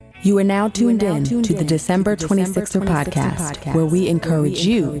You are now tuned in to the December 26er podcast, where we encourage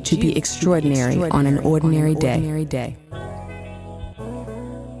you to be extraordinary on an ordinary day.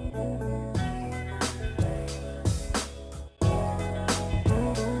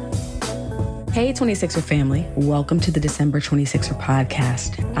 Hey 26er family, welcome to the December 26er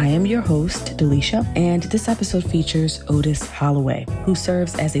podcast. I am your host, Delisha, and this episode features Otis Holloway, who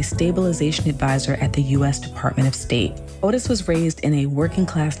serves as a stabilization advisor at the U.S. Department of State. Otis was raised in a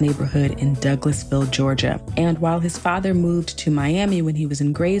working-class neighborhood in Douglasville, Georgia, and while his father moved to Miami when he was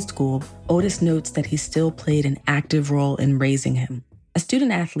in grade school, Otis notes that he still played an active role in raising him. A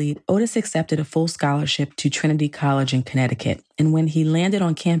student athlete, Otis accepted a full scholarship to Trinity College in Connecticut, and when he landed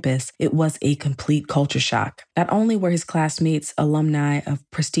on campus, it was a complete culture shock. Not only were his classmates alumni of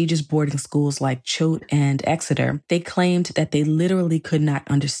prestigious boarding schools like Choate and Exeter, they claimed that they literally could not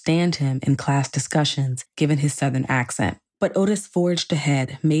understand him in class discussions, given his Southern accent. But Otis forged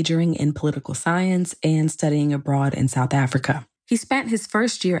ahead, majoring in political science and studying abroad in South Africa. He spent his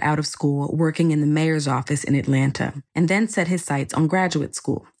first year out of school working in the mayor's office in Atlanta, and then set his sights on graduate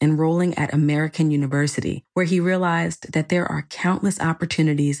school, enrolling at American University, where he realized that there are countless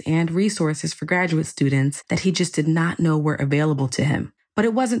opportunities and resources for graduate students that he just did not know were available to him. But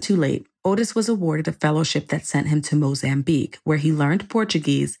it wasn't too late. Otis was awarded a fellowship that sent him to Mozambique, where he learned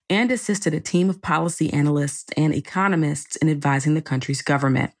Portuguese and assisted a team of policy analysts and economists in advising the country's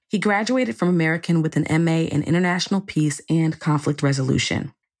government. He graduated from American with an MA in International Peace and Conflict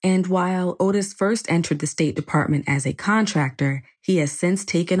Resolution. And while Otis first entered the State Department as a contractor, he has since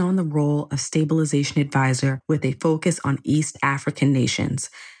taken on the role of stabilization advisor with a focus on East African nations.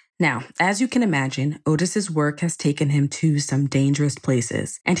 Now, as you can imagine, Otis's work has taken him to some dangerous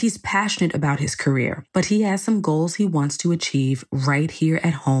places, and he's passionate about his career, but he has some goals he wants to achieve right here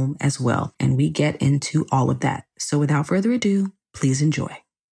at home as well, and we get into all of that. So without further ado, please enjoy.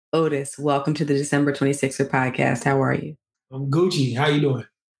 Otis, welcome to the December 26er podcast. How are you? I'm Gucci. How you doing?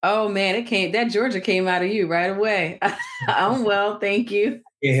 Oh man, that Georgia came out of you right away. I'm well, thank you.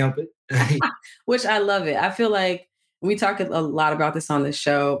 Can't help it. Which I love it. I feel like we talk a lot about this on the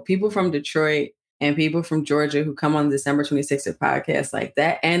show. People from Detroit and people from Georgia who come on the December 26th podcast, like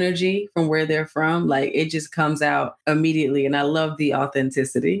that energy from where they're from, like it just comes out immediately. And I love the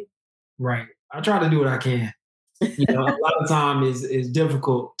authenticity. Right. I try to do what I can. A lot of time is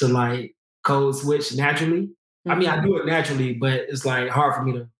difficult to like code switch naturally. Mm-hmm. I mean, I do it naturally, but it's like hard for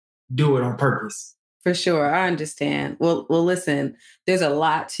me to do it on purpose. For sure. I understand. Well, listen, there's a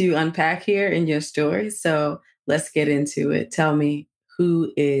lot to unpack here in your story. So let's get into it. Tell me,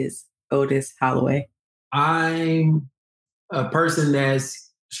 who is Otis Holloway? I'm a person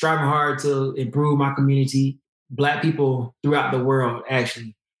that's striving hard to improve my community, Black people throughout the world,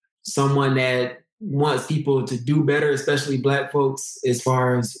 actually. Someone that wants people to do better, especially Black folks, as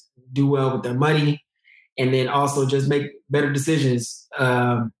far as do well with their money, and then also just make better decisions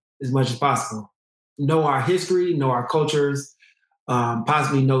as much as possible. Know our history, know our cultures,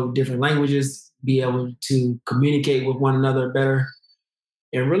 possibly know different languages, be able to communicate with one another better,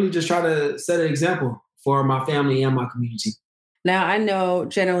 and really just try to set an example for my family and my community. Now, I know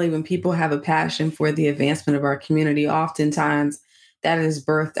generally when people have a passion for the advancement of our community, oftentimes that is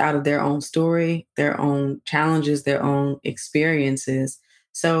birthed out of their own story, their own challenges, their own experiences.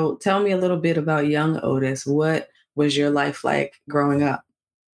 So tell me a little bit about young Otis. What was your life like growing up?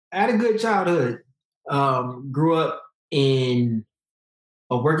 I had a good childhood. Grew up in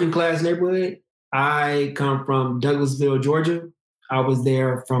a working class neighborhood. I come from Douglasville, Georgia. I was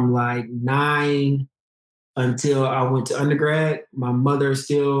there from like 9 until I went to undergrad. My mother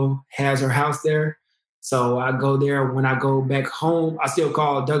still has her house there. So I go there. When I go back home, I still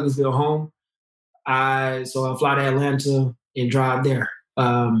call Douglasville home. So I fly to Atlanta and drive there.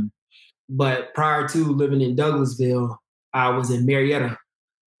 But prior to living in Douglasville, I was in Marietta.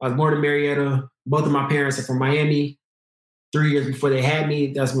 I was born in Marietta. Both of my parents are from Miami. 3 years before they had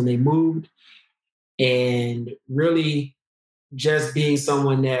me, that's when they moved. And really just being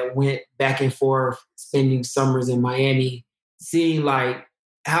someone that went back and forth, spending summers in Miami, seeing like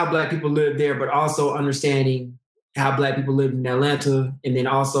how Black people live there, but also understanding how Black people lived in Atlanta, and then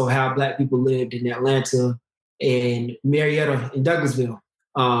also how Black people lived in Atlanta and Marietta and Douglasville.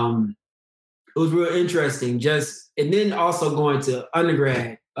 It was real interesting. And then also going to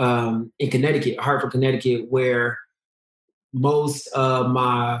undergrad in Connecticut, Hartford, Connecticut, where most of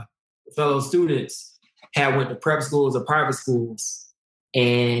my fellow students had went to prep schools or private schools,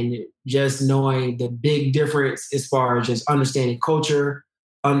 and just knowing the big difference as far as just understanding culture,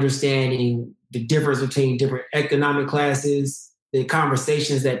 understanding the difference between different economic classes, the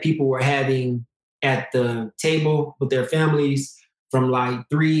conversations that people were having at the table with their families from like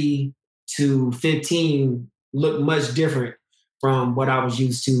 3 to 15 looked much different from what I was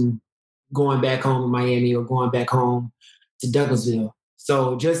used to going back home in Miami or going back home to Douglasville.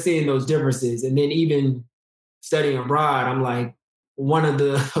 So just seeing those differences, and then even studying abroad, I'm like,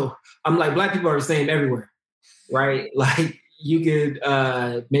 I'm like, Black people are the same everywhere, right? Like you could,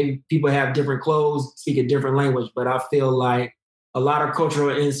 maybe people have different clothes, speak a different language, but I feel like a lot of cultural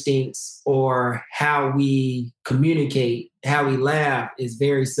instincts or how we communicate, how we laugh is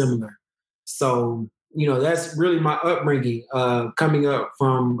very similar. So, that's really my upbringing, coming up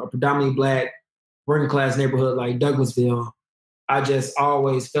from a predominantly Black working class neighborhood like Douglasville. I just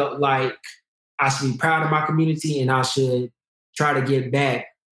always felt like I should be proud of my community and I should try to give back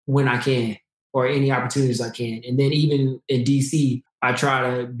when I can or any opportunities I can. And then even in DC, I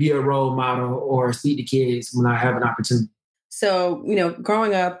try to be a role model or speak to kids when I have an opportunity. So,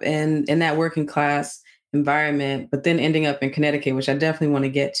 growing up in that working class environment, but then ending up in Connecticut, which I definitely want to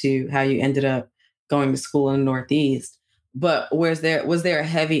get to how you ended up going to school in the Northeast. But was there a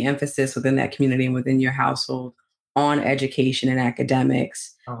heavy emphasis within that community and within your household on education and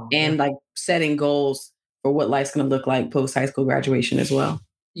academics and like setting goals for what life's going to look like post high school graduation as well?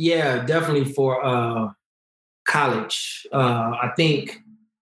 Yeah, definitely for college. I think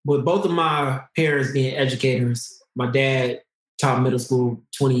with both of my parents being educators, my dad taught middle school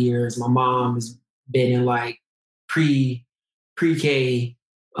 20 years. My mom has been in like pre-K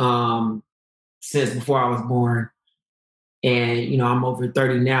since before I was born. And, I'm over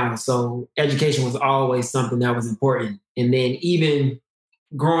 30 now. So education was always something that was important. And then even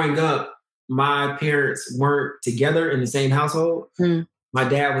growing up, my parents weren't together in the same household. Mm. My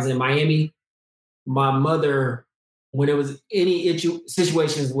dad was in Miami. My mother, when there was any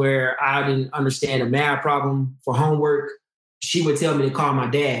situations where I didn't understand a math problem for homework, she would tell me to call my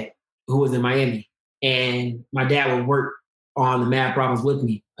dad, who was in Miami. And my dad would work on the math problems with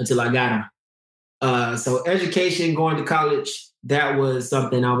me until I got them. So education, going to college, that was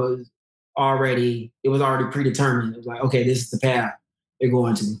something it was already predetermined. It was like, okay, this is the path they're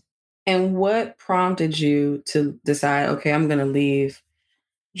going to. And what prompted you to decide, okay, I'm going to leave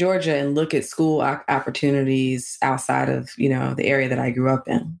Georgia and look at school opportunities outside of, the area that I grew up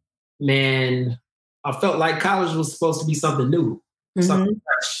in? Man, I felt like college was supposed to be something new, something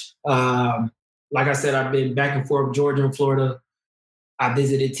fresh. Like I said, I've been back and forth, Georgia and Florida. I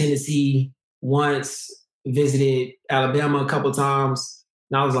visited Tennessee once, visited Alabama a couple times.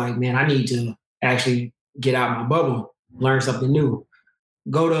 And I was like, man, I need to actually get out my bubble, learn something new,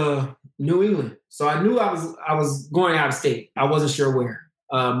 go to New England. So I knew I was going out of state. I wasn't sure where.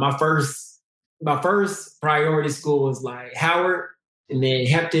 My first priority school was like Howard and then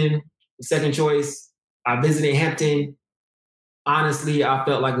Hampton, second choice. I visited Hampton. Honestly, I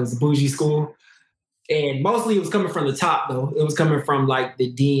felt like it was a bougie school. And mostly it was coming from the top, though. It was coming from like the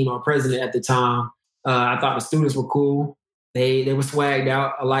dean or president at the time. I thought the students were cool. They were swagged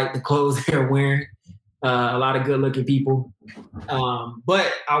out. I liked the clothes they were wearing. A lot of good looking people.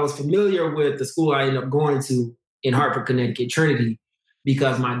 But I was familiar with the school I ended up going to in Hartford, Connecticut, Trinity,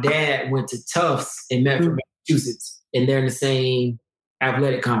 because my dad went to Tufts in Medford, Massachusetts, and they're in the same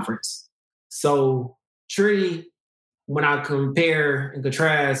athletic conference. So Trinity, when I compare and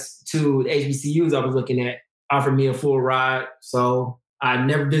contrast to the HBCUs I was looking at, offered me a full ride. So I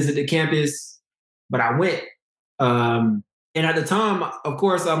never visited the campus, but I went. And at the time, of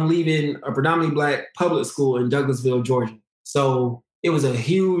course, I'm leaving a predominantly Black public school in Douglasville, Georgia. So it was a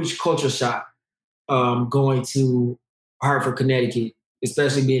huge culture shock going to Hartford, Connecticut,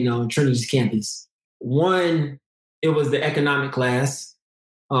 especially being on Trinity's campus. One, it was the economic class.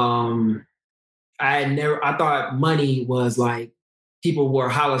 I thought money was like people wore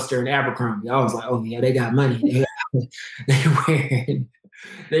Hollister and Abercrombie. I was like, oh yeah, they got money.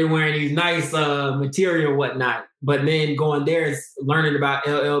 They wearing these nice material, whatnot. But then going there is learning about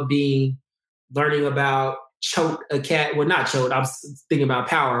LL Bean, learning about Choate Academy. Well, not Choate. I was thinking about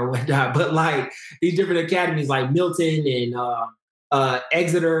Power or whatnot. But like these different academies like Milton and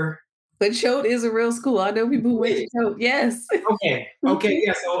Exeter. But Choate is a real school. I know people who went to Choate. Yes. Okay.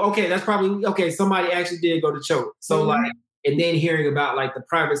 Yeah. So, that's probably, okay. Somebody actually did go to Choate. So like, and then hearing about like the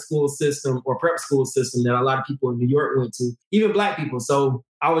private school system or prep school system that a lot of people in New York went to, even Black people. So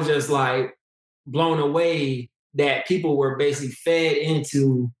I was just like blown away that people were basically fed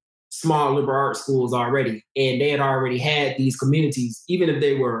into small liberal arts schools already. And they had already had these communities, even if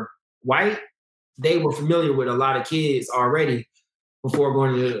they were white, they were familiar with a lot of kids already before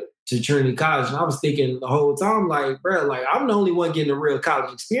going to Trinity College. And I was thinking the whole time, like, bro, like I'm the only one getting a real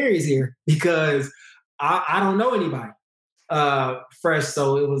college experience here because I don't know anybody fresh.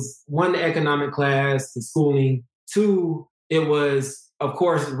 So it was one, the economic class, the schooling. Two, it was, of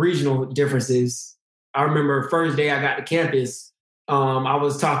course, regional differences. I remember first day I got to campus, I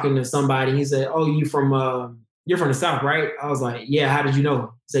was talking to somebody. He said, "Oh, you're from the South, right?" I was like, "Yeah." How did you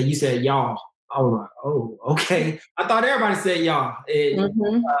know? He said, "You said y'all." I was like, "Oh, okay." I thought everybody said y'all.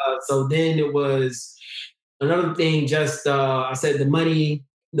 So then it was another thing. Just I said the money,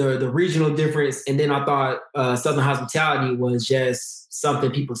 the regional difference, and then I thought Southern hospitality was just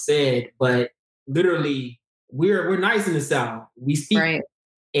something people said, but literally we're nice in the South. We speak. Right.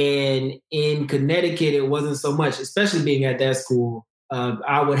 And in Connecticut, it wasn't so much, especially being at that school.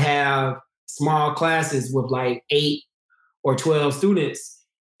 I would have small classes with like 8 or 12 students,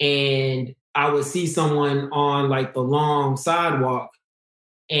 and I would see someone on like the long sidewalk,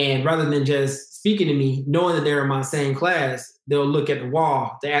 and rather than just speaking to me, knowing that they're in my same class, they'll look at the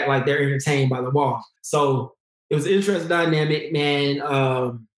wall to act like they're entertained by the wall. So it was an interesting dynamic, man.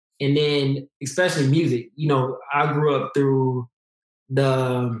 And then especially music. I grew up through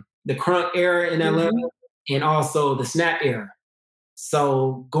the crunk era in Atlanta and also the snap era.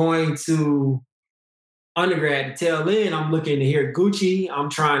 So going to undergrad to tail end, I'm looking to hear Gucci. I'm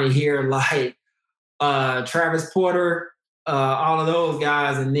trying to hear like Travis Porter, all of those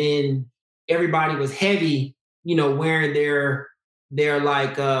guys, and then everybody was heavy, wearing their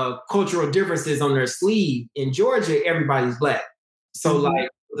like cultural differences on their sleeve. In Georgia, everybody's Black. So like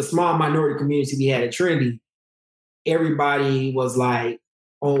the small minority community we had at Trinity, everybody was like,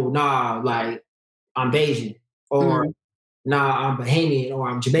 "Oh, nah, like I'm Bayesian," or "Nah, I'm Bahamian," or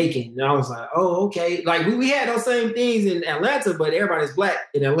 "I'm Jamaican." And I was like, "Oh, okay." Like we had those same things in Atlanta, but everybody's Black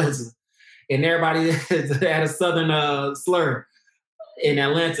in Atlanta, and everybody had a Southern slur in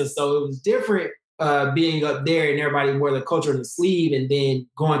Atlanta. So it was different being up there, and everybody wore the culture on the sleeve, and then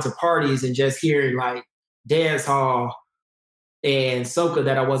going to parties and just hearing like dance hall and soca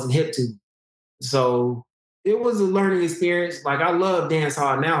that I wasn't hip to. So it was a learning experience. Like I love dance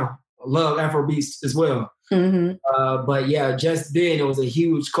hall now. I love Afrobeats as well. But yeah, just then it was a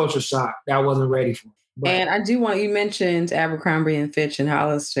huge culture shock that I wasn't ready for. But, and I do want, you mentioned Abercrombie and Fitch and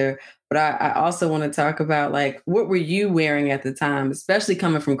Hollister, but I also want to talk about like, what were you wearing at the time, especially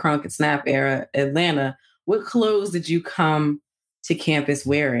coming from crunk and snap era Atlanta? What clothes did you come to campus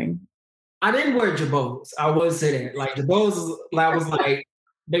wearing? I didn't wear Jabos. I would say that. Like Jabos was like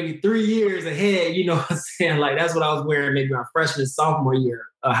maybe 3 years ahead, you know what I'm saying? Like that's what I was wearing maybe my freshman, sophomore year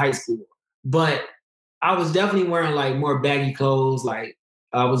of high school. But I was definitely wearing like more baggy clothes. Like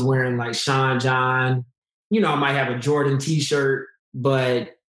I was wearing like Sean John. I might have a Jordan t-shirt,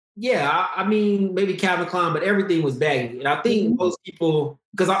 but yeah, I mean, maybe Calvin Klein, but everything was baggy. And I think most people,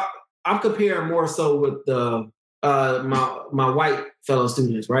 because I'm comparing more so with the my white fellow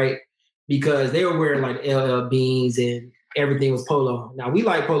students, right? Because they were wearing like LL Beans and everything was polo. Now we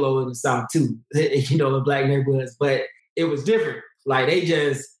like polo in the South too, the Black neighborhoods, but it was different. Like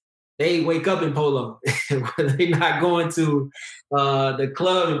they wake up in polo. They're not going to the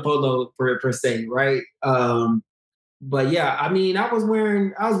club in polo per se, right? But yeah, I mean, I was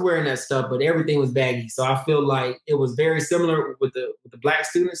wearing that stuff, but everything was baggy. So I feel like it was very similar with the Black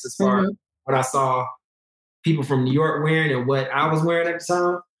students as far as what I saw people from New York wearing and what I was wearing at the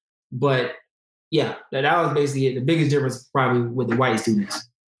time. But yeah, that was basically it. The biggest difference probably with the white students.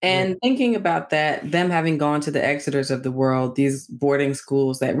 And thinking about that, them having gone to the Exeters of the world, these boarding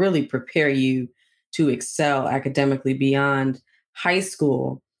schools that really prepare you to excel academically beyond high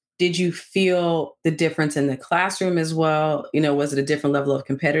school, did you feel the difference in the classroom as well? Was it a different level of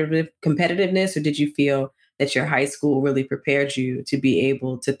competitiveness, or did you feel that your high school really prepared you to be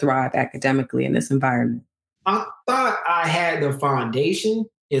able to thrive academically in this environment? I thought I had the foundation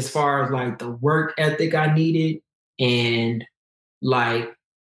as far as like the work ethic I needed and like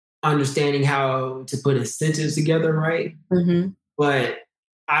understanding how to put a sentence together, right? But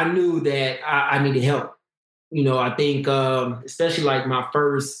I knew that I needed help. I think especially like my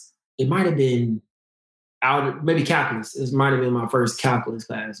first, it might have been maybe calculus. It might have been my first calculus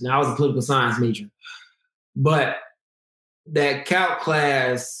class. Now I was a political science major, but that calc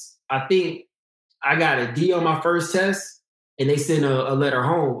class, I think I got a D on my first test, and they sent a letter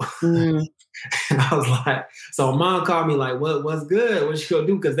home. And I was like, so mom called me like, what's good? What you gonna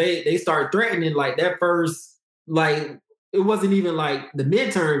do? Because they start threatening like that first, like it wasn't even like the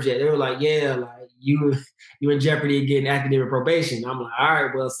midterms yet. They were like, yeah, like you in jeopardy of getting academic probation. I'm like, all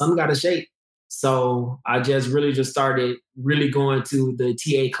right, well, something got to shake. So I just started really going to the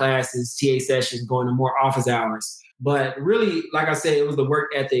TA classes, TA sessions, going to more office hours. But really, like I said, it was the work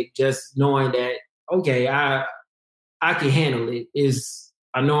ethic, just knowing that, okay, I can handle it.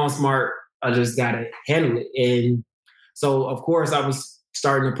 I know I'm smart. I just got to handle it. And so, of course, I was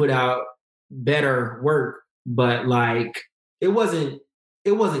starting to put out better work, but like it wasn't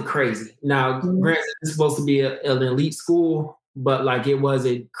crazy. Now, Mhm. granted, it's supposed to be an elite school, but like it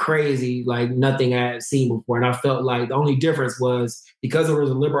wasn't crazy, like nothing I had seen before. And I felt like the only difference was because it was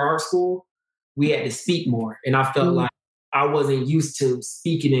a liberal arts school, we had to speak more. And I felt Mhm. like I wasn't used to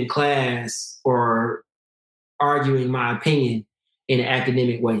speaking in class or arguing my opinion in an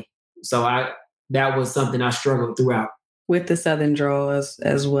academic way. So that was something I struggled throughout. With the Southern drawl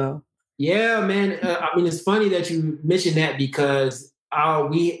as well. Yeah, man. I mean, it's funny that you mentioned that because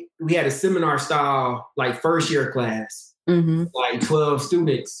we had a seminar style like first year class, Mm-hmm. like 12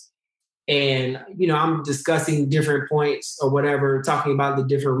 students, and I'm discussing different points or whatever, talking about the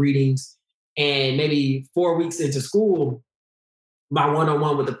different readings, and maybe 4 weeks into school, my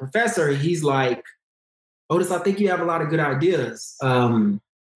one-on-one with the professor, he's like, "Otis, I think you have a lot of good ideas,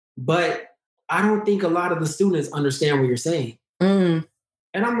 but I don't think a lot of the students understand what you're saying." Mm.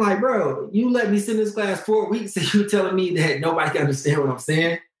 And I'm like, bro, you let me sit in this class 4 weeks and you telling me that nobody can understand what I'm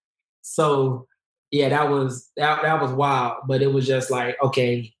saying. So yeah, that was wild. But it was just like,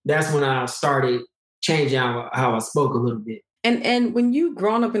 okay, that's when I started changing how I spoke a little bit. And when you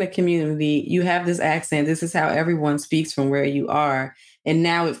grown up in a community, you have this accent. This is how everyone speaks from where you are. And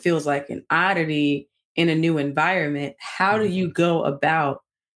now it feels like an oddity in a new environment. How do you go about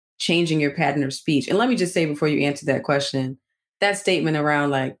changing your pattern of speech? And let me just say before you answer that question, that statement around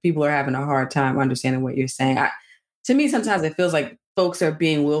like people are having a hard time understanding what you're saying. To me, sometimes it feels like folks are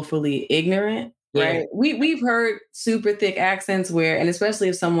being willfully ignorant, Yeah. right? We've heard super thick accents where, and especially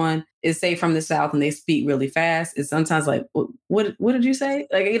if someone is say from the South and they speak really fast, it's sometimes like, what did you say?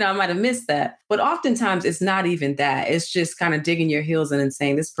 Like, I might have missed that. But oftentimes it's not even that. It's just kind of digging your heels in and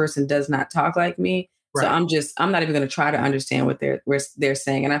saying, this person does not talk like me. So Right. I'm not even going to try to understand what they're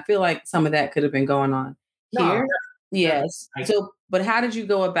saying. And I feel like some of that could have been going on No, here. Yes. like, So, but how did you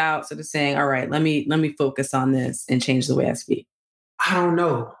go about sort of saying, all right, let me focus on this and change the way I speak? I don't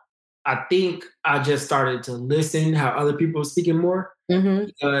know. I think I just started to listen how other people were speaking more Mm-hmm.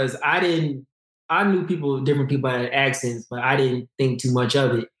 because I knew different people had accents, but I didn't think too much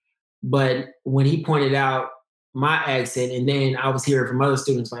of it. But when he pointed out my accent, and then I was hearing from other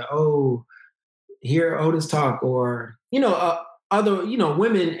students like, "Oh, hear Otis talk," or other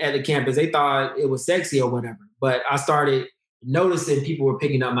women at the campus, they thought it was sexy or whatever. But I started noticing people were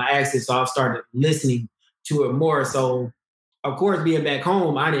picking up my accent, so I started listening to it more. So of course, being back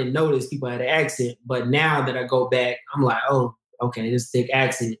home, I didn't notice people had an accent. But now that I go back, I'm like, oh, okay, this thick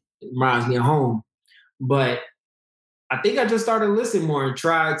accent reminds me of home. But I think I just started listening more and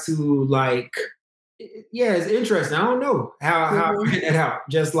try to like, yeah, it's interesting. I don't know how I Mm-hmm. figured that out.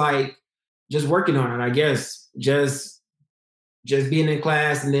 Just working on it, I guess. Just being in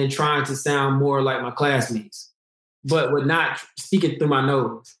class and then trying to sound more like my classmates, but with not speaking through my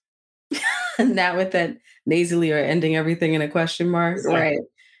nose. Not with that nasally or ending everything in a question mark. Exactly. Right.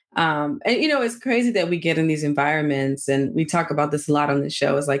 And it's crazy that we get in these environments and we talk about this a lot on the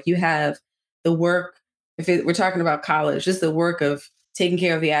show. It's like you have the work, we're talking about college, just the work of taking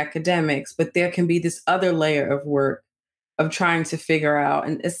care of the academics, but there can be this other layer of work of trying to figure out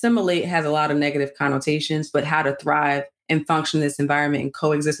and assimilate has a lot of negative connotations, but how to thrive and function in this environment and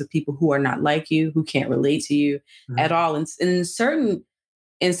coexist with people who are not like you, who can't relate to you at Mhm. all. And in certain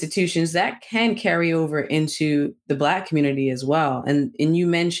institutions that can carry over into the Black community as well. And you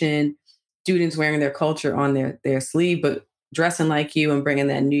mentioned students wearing their culture on their sleeve, but dressing like you and bringing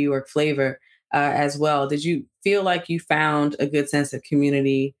that New York flavor as well. Did you feel like you found a good sense of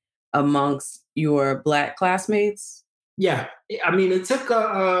community amongst your Black classmates? Yeah, I mean, it took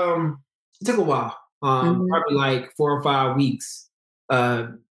a while, Hmm. probably like 4 or 5 weeks. Uh,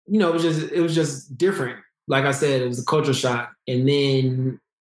 it was just different. Like I said, it was a culture shock, and then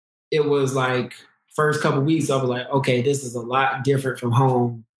it was like first couple weeks, I was like, okay, this is a lot different from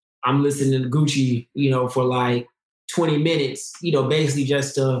home. I'm listening to Gucci, for like 20 minutes, basically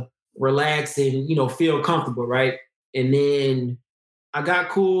just to relax and feel comfortable, right? And then I got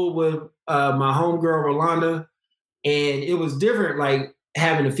cool with my homegirl Rolanda, and it was different, like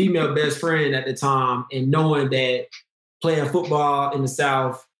having a female best friend at the time and knowing that playing football in the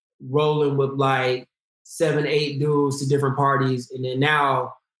South, rolling with like 7, 8 dudes to different parties. And then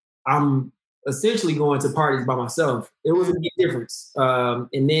now I'm essentially going to parties by myself. It was a big difference.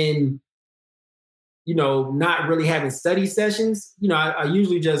 And then, not really having study sessions. I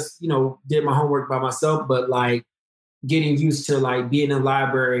usually just, did my homework by myself, but like getting used to like being in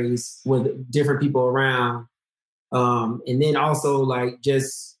libraries with different people around, and then also like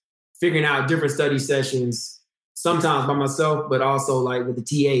just figuring out different study sessions, sometimes by myself, but also like with the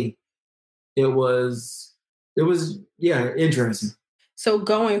TA. It was yeah, interesting. So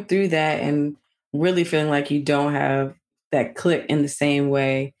going through that and really feeling like you don't have that click in the same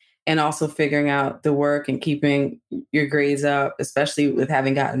way, and also figuring out the work and keeping your grades up, especially with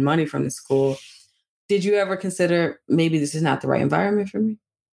having gotten money from the school. Did you ever consider maybe this is not the right environment for me?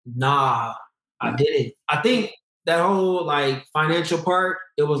 Nah, I didn't. I think that whole like financial part,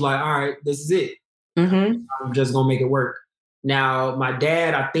 it was like, all right, this is it. Mm-hmm. I'm just gonna make it work. Now, my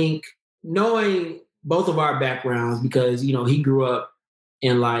dad, I think, knowing both of our backgrounds, because he grew up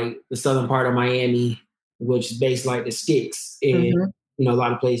in like the southern part of Miami, which is based like the sticks, and a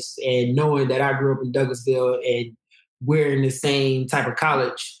lot of places, and knowing that I grew up in Douglasville and we're in the same type of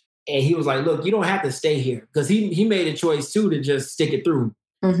college, and he was like, "Look, you don't have to stay here," because he made a choice too to just stick it through.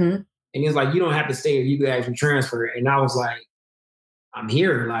 And he was like, "You don't have to stay here. You could actually transfer." And I was like, "I'm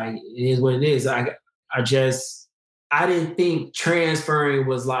here. Like, it is what it is." I didn't think transferring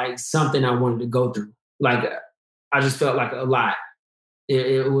was like something I wanted to go through. Like, I just felt like a lot.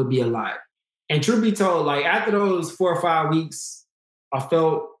 It would be a lot. And truth be told, like after those 4 or 5 weeks, I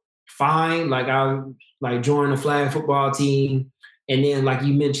felt fine. Like I joined the flag football team. And then like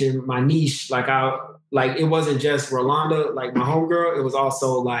you mentioned, my niche, like it wasn't just Rolanda, like my homegirl. It was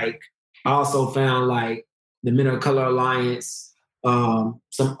also like, I also found like the Men of Color Alliance. Some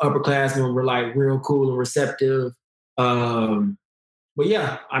upperclassmen were like real cool and receptive. But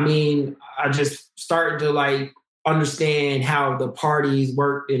yeah, I mean, I just started to like understand how the parties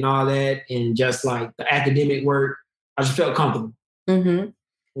worked and all that, and just like the academic work. I just felt comfortable. And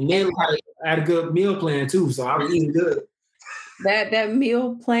then like, I had a good meal plan too, so I was eating good. That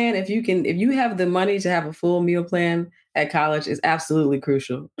meal plan, if you have the money to have a full meal plan at college, is absolutely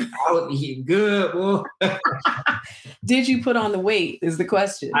crucial. I was eating good, boy. Did you put on the weight? Is the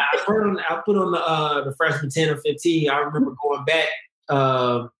question. I put on the freshman 10 or 15. I remember going back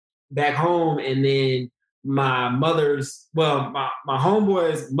home, and then my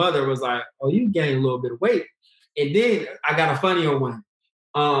homeboy's mother was like, "Oh, you gained a little bit of weight." And then I got a funnier one.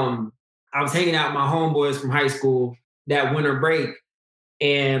 I was hanging out with my homeboys from high school that winter break,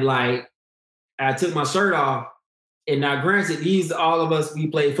 and like I took my shirt off. And now, granted, all of us, we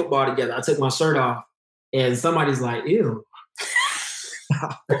played football together. I took my shirt off, and somebody's like, "Ew."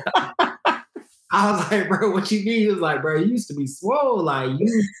 I was like, "Bro, what you mean?" He was like, "Bro, you used to be swole. Like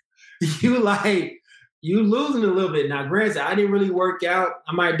you losing a little bit." Now, granted, I didn't really work out.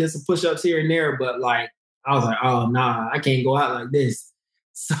 I might do some push-ups here and there, but like I was like, "Oh nah, I can't go out like this."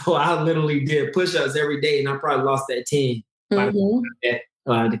 So I literally did push-ups every day, and I probably lost that 10 at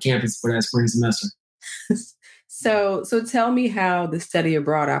the campus for that spring semester. So tell me how the study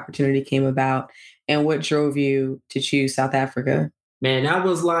abroad opportunity came about and what drove you to choose South Africa. Man, that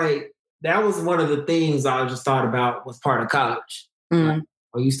was one of the things I just thought about was part of college. Like,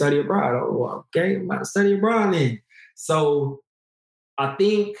 oh, you study abroad? Oh, okay, I'm about to study abroad then. So I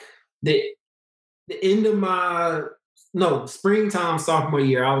think the end of springtime sophomore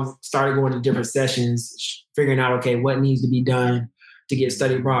year, I started going to different sessions, figuring out, okay, what needs to be done to get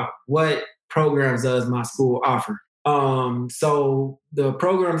study abroad? What programs does my school offer? So the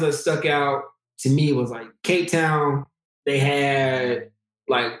programs that stuck out to me was like Cape Town. They had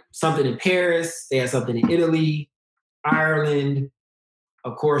like something in Paris. They had something in Italy, Ireland,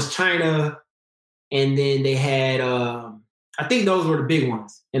 of course, China. And then they had, I think those were the big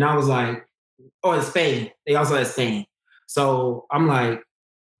ones. And I was like, oh, it's Spain. They also had Spain. So I'm like,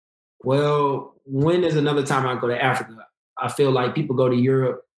 well, when is another time I go to Africa? I feel like people go to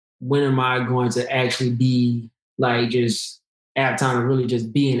Europe. When am I going to actually be like just have time to really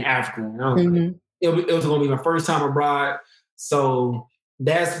just be in Africa? And I was like, it was going to be my first time abroad. So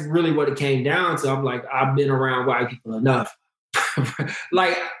that's really what it came down to. I'm like, I've been around white people enough.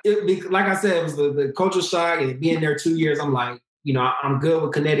 like I said, it was the culture shock and being there 2 years. I'm like, I'm good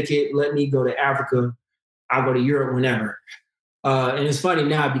with Connecticut. Let me go to Africa. I'll go to Europe whenever. And it's funny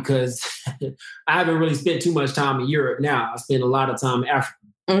now because I haven't really spent too much time in Europe now. I spend a lot of time in Africa.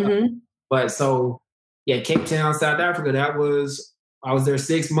 But so, yeah, Cape Town, South Africa, I was there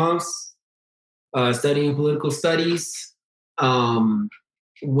 6 months studying political studies.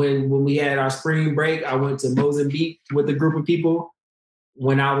 When we had our spring break, I went to Mozambique with a group of people.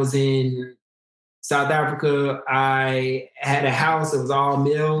 When I was in South Africa, I had a house. It was all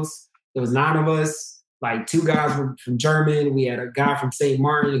males. There was 9 of us, like 2 guys from Germany. We had a guy from St.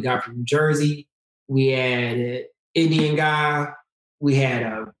 Martin, a guy from New Jersey. We had an Indian guy. We had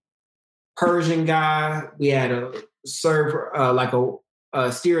a Persian guy. We had a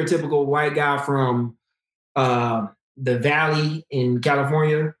stereotypical white guy from the Valley in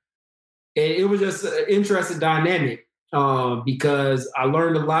California. It was just an interesting dynamic because I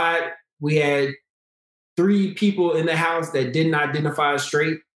learned a lot. We had 3 people in the house that didn't identify as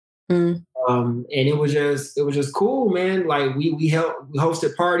straight. Mm. And it was just cool, man. Like we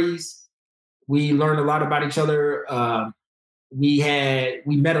hosted parties. We learned a lot about each other. We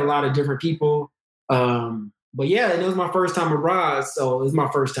met a lot of different people. But yeah, and it was my first time abroad, so it was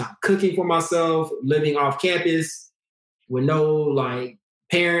my first time cooking for myself, living off campus with no like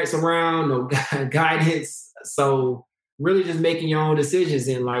parents around, no guidance. So really just making your own decisions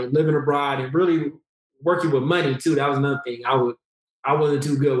and like living abroad and really working with money too. That was another thing. I wasn't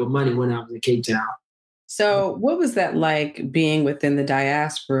too good with money when I was in Cape Town. So, what was that like being within the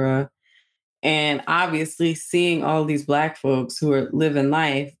diaspora and obviously seeing all these Black folks who are living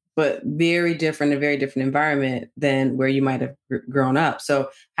life, but very different, a very different environment than where you might have grown up? So,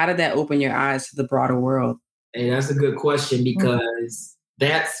 how did that open your eyes to the broader world? Hey, that's a good question because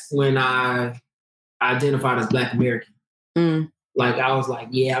that's when I identified as Black American. Mm. Like I was like,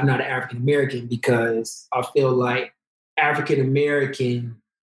 yeah, I'm not an African American because I feel like African American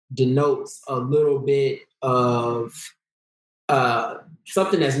denotes a little bit of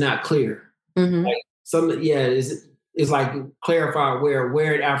something that's not clear. Mm-hmm. Like some, yeah, it's like clarify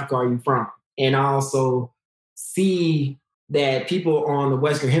where in Africa are you from, and I also see that people on the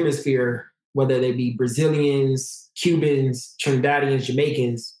Western Hemisphere, whether they be Brazilians, Cubans, Trinidadians,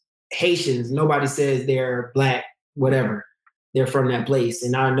 Jamaicans, Haitians, nobody says they're Black, whatever. They're from that place.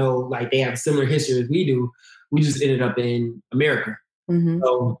 And I know like they have a similar history as we do. We just ended up in America. Mm-hmm.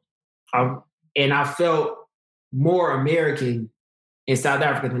 So I felt more American in South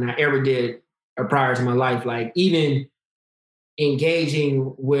Africa than I ever did prior to my life. Like even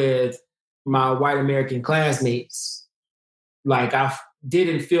engaging with my white American classmates, like I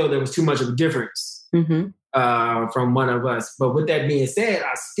didn't feel there was too much of a difference from one of us. But with that being said,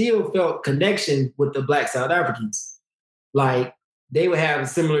 I still felt connection with the Black South Africans. Like they would have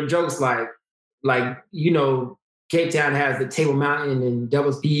similar jokes, like you know, Cape Town has the Table Mountain and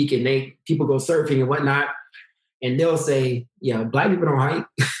Devil's Peak, and people go surfing and whatnot, and they'll say, "Yeah, Black people don't hike."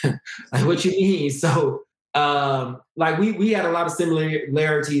 Like, what you mean? So, like we had a lot of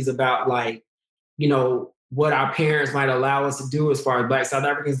similarities about like, you know, what our parents might allow us to do as far as Black South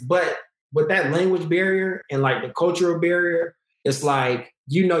Africans, but with that language barrier and like the cultural barrier, it's like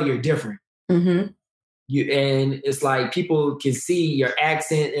you know you're different. Mm-hmm. And it's like people can see your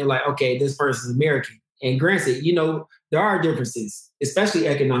accent and like, okay, this person's American. And granted, you know, there are differences, especially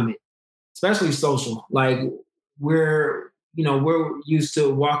economic, especially social. Like we're used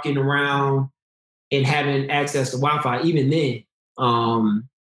to walking around and having access to Wi-Fi even then.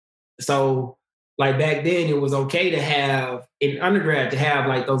 So like back then it was okay to have in undergrad to have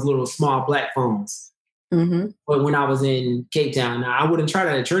like those little small Black phones. Mm-hmm. But when I was in Cape Town, now I wouldn't try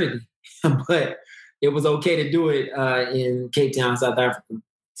that at Trinity, but it was okay to do it in Cape Town, South Africa.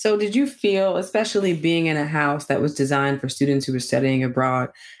 So did you feel, especially being in a house that was designed for students who were studying abroad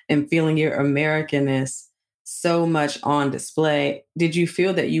and feeling your Americanness so much on display, did you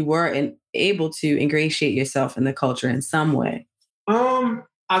feel that you were able to ingratiate yourself in the culture in some way?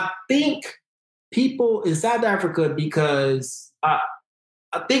 I think people in South Africa, because I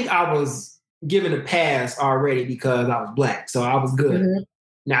think I was given a pass already because I was Black, so I was good. Mm-hmm.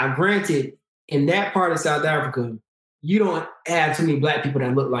 Now, granted, in that part of South Africa, you don't have too many Black people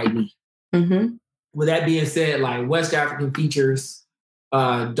that look like me. Mm-hmm. With that being said, like West African features,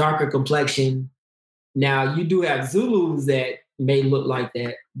 darker complexion. Now, you do have Zulus that may look like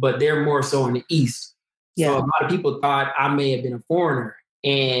that, but they're more so in the East. Yeah. So a lot of people thought I may have been a foreigner.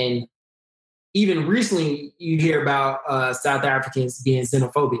 And even recently, you hear about South Africans being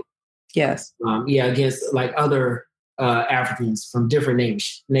xenophobic. Yes. Against like other Africans from different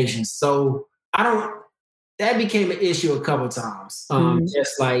nations. So that became an issue a couple of times.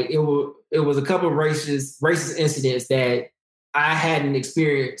 Just like it was a couple of racist incidents that I hadn't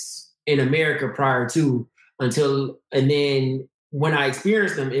experienced in America prior to and then when I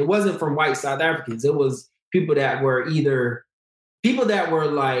experienced them, it wasn't from white South Africans. It was people that were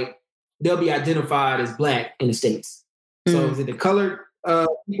like, they'll be identified as Black in the States. So it was either colored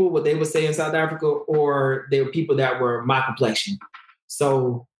people, what they would say in South Africa, or they were people that were my complexion.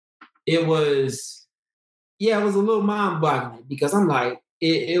 So it was a little mind-boggling because I'm like,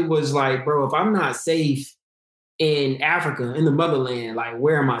 it was like, bro, if I'm not safe in Africa, in the motherland, like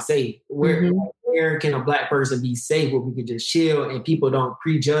where am I safe? Where can a Black person be safe where we can just chill and people don't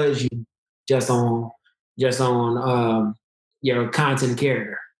prejudge you just on your content and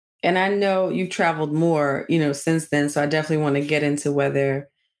character? And I know you've traveled more, since then. So I definitely want to get into whether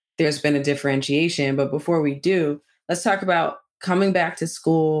there's been a differentiation. But before we do, let's talk about coming back to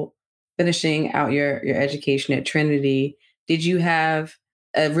school, finishing out your education at Trinity. Did you have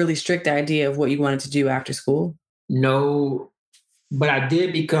a really strict idea of what you wanted to do after school? No, but I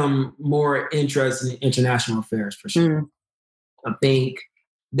did become more interested in international affairs for sure. I think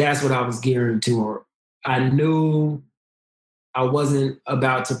that's what I was gearing toward. I knew I wasn't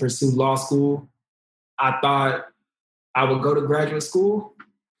about to pursue law school. I thought I would go to graduate school,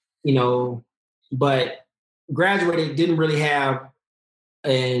 but graduated, didn't really have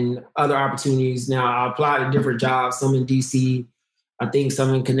other opportunities. Now I applied to different jobs, some in DC, I think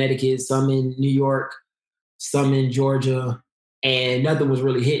some in Connecticut, some in New York, some in Georgia, and nothing was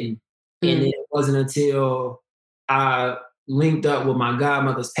really hitting. And it wasn't until I linked up with my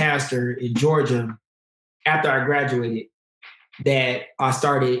godmother's pastor in Georgia after I graduated that I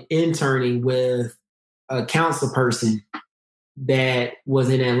started interning with a council person that was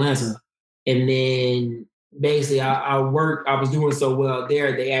in Atlanta. And then basically I was doing so well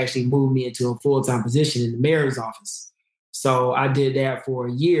there, they actually moved me into a full-time position in the mayor's office. So I did that for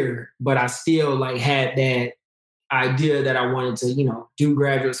a year, but I still had that idea that I wanted to, do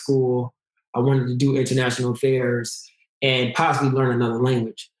graduate school. I wanted to do international affairs and possibly learn another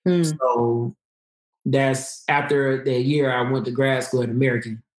language. So that's after the year I went to grad school at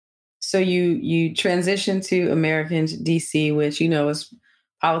American. So you transitioned to American DC, which, is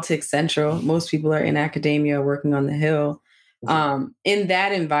politics central. Most people are in academia working on the Hill. In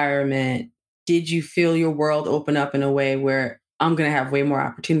that environment, did you feel your world open up in a way where I'm going to have way more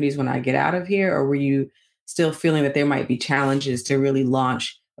opportunities when I get out of here? Or were you still feeling that there might be challenges to really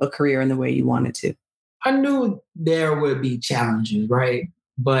launch a career in the way you wanted to? I knew there would be challenges, right?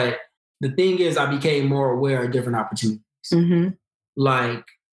 But the thing is, I became more aware of different opportunities. Like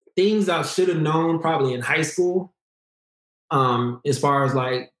things I should have known probably in high school, as far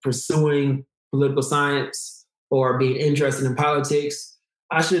as pursuing political science or being interested in politics.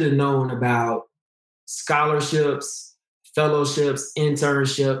 I should have known about scholarships, fellowships,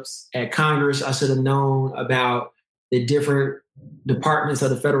 internships at Congress. I should have known about the different departments of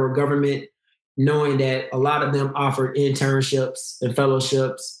the federal government, knowing that a lot of them offered internships and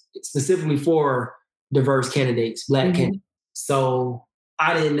fellowships specifically for diverse candidates, Black candidates. So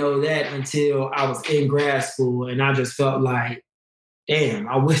I didn't know that until I was in grad school, and I just felt like, damn,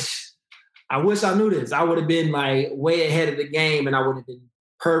 I wish I knew this. I would have been way ahead of the game, and I would have been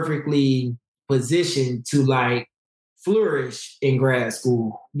perfectly positioned to flourish in grad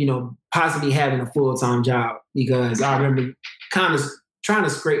school, possibly having a full-time job, because I remember kind of trying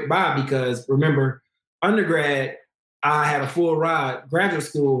to scrape by, because remember, undergrad, I had a full ride. Graduate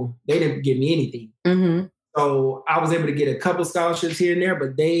school, they didn't give me anything. So I was able to get a couple scholarships here and there,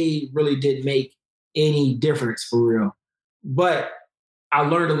 but they really didn't make any difference for real. But I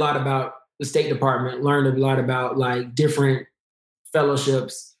learned a lot about the State Department, learned a lot about different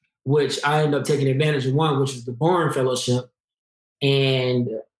fellowships, which I ended up taking advantage of one, which is the Bourne Fellowship. And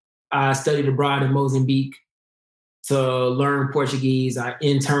I studied abroad in Mozambique to learn Portuguese. I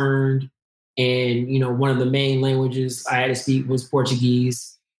interned, and one of the main languages I had to speak was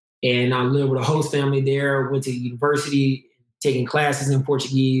Portuguese. And I lived with a host family there, went to university, taking classes in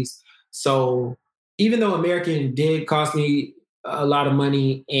Portuguese. So even though American did cost me a lot of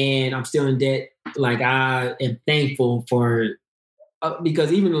money and I'm still in debt, I am thankful for,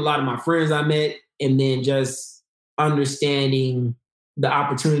 because even a lot of my friends I met, and then just understanding the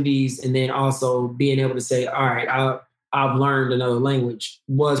opportunities, and then also being able to say, all right, I've learned another language,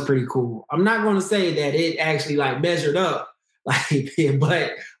 was pretty cool. I'm not going to say that it actually measured up,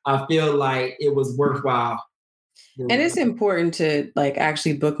 but I feel like it was worthwhile. And it's important to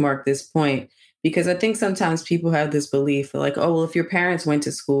actually bookmark this point, because I think sometimes people have this belief oh, well, if your parents went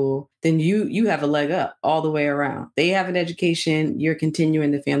to school, then you have a leg up all the way around. They have an education, you're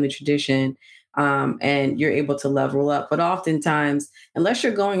continuing the family tradition, and you're able to level up. But oftentimes, unless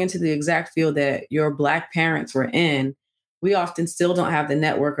you're going into the exact field that your Black parents were in, we often still don't have the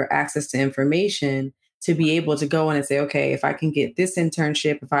network or access to information to be able to go in and say, okay, if I can get this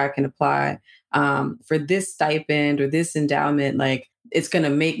internship, if I can apply for this stipend or this endowment, it's going to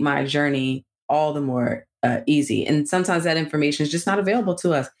make my journey all the more easy. And sometimes that information is just not available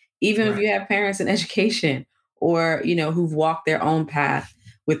to us, even if you have parents in education or, who've walked their own path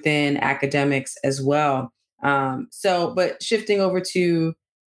within academics as well. But shifting over to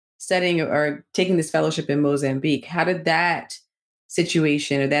studying or taking this fellowship in Mozambique, how did that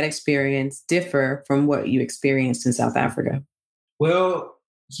situation or that experience differ from what you experienced in South Africa? Well,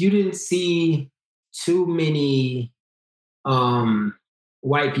 you didn't see too many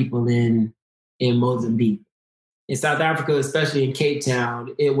white people in Mozambique. In South Africa, especially in Cape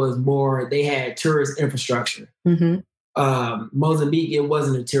Town, it was more, they had tourist infrastructure. Mozambique, it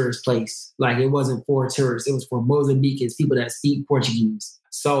wasn't a tourist place. It wasn't for tourists. It was for Mozambicans, people that speak Portuguese.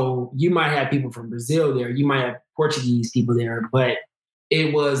 So you might have people from Brazil there, you might have Portuguese people there, but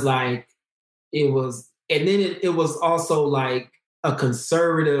it was like, and then it was also like a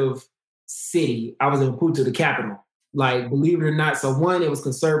conservative city. I was in Maputo, the capital. Like, believe it or not, so one, it was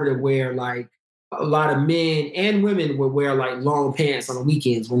conservative where like a lot of men and women would wear like long pants on the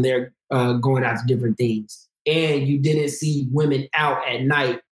weekends when they're going out to different things. And you didn't see women out at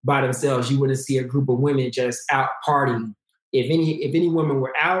night by themselves. You wouldn't see a group of women just out partying. If any women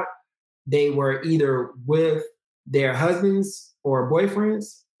were out, they were either with their husbands or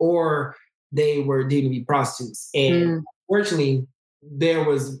boyfriends, or they were deemed to be prostitutes. And unfortunately, there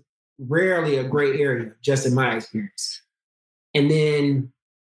was rarely a gray area, just in my experience. And then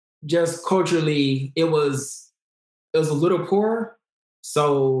just culturally, it was a little poorer.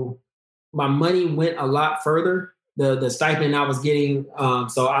 So my money went a lot further. The stipend I was getting,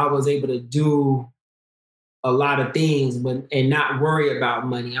 so I was able to do a lot of things, and not worry about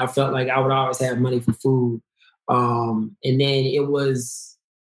money. I felt like I would always have money for food. And then it was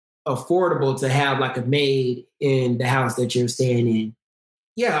affordable to have like a maid in the house that you're staying in.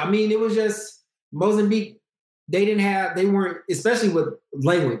 Yeah, I mean, it was just Mozambique. They weren't, especially with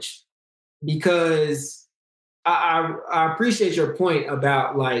language, because I appreciate your point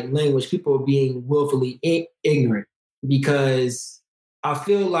about like language, people being willfully ignorant, because I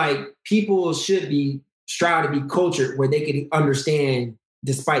feel like people should strive to be cultured where they can understand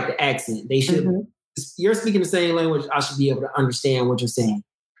despite the accent. They should, you're speaking the same language, I should be able to understand what you're saying.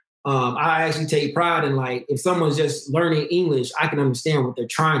 I actually take pride in like, if someone's just learning English, I can understand what they're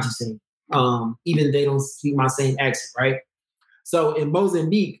trying to say, even if they don't speak my same accent, right? So in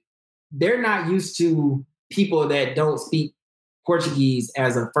Mozambique, they're not used to people that don't speak Portuguese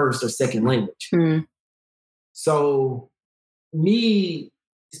as a first or second language. So me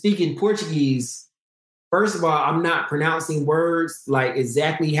speaking Portuguese, first of all, I'm not pronouncing words like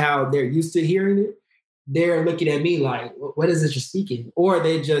exactly how they're used to hearing it. They're looking at me like, what is it you're speaking? Or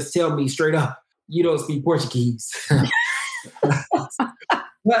they just tell me straight up, you don't speak Portuguese.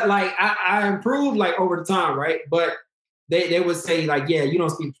 But like, I improved like over the time, right? But they would say like, yeah, you don't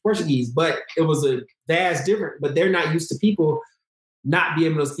speak Portuguese, but it was a vast difference, but they're not used to people not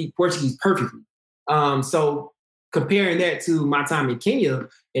being able to speak Portuguese perfectly. So comparing that to my time in Kenya,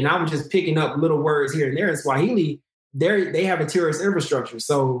 and I was just picking up little words here and there in Swahili, they have a tourist infrastructure.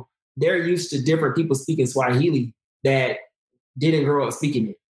 So they're used to different people speaking Swahili that didn't grow up speaking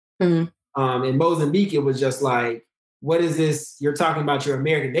it. In Mozambique, it was just like, what is this? You're talking about you're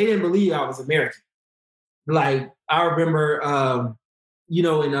American. They didn't believe I was American. Like, I remember,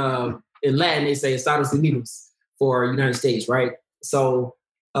 in Latin, they say Estados Unidos for United States, right? So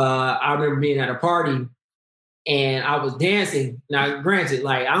I remember being at a party and I was dancing. Now, granted,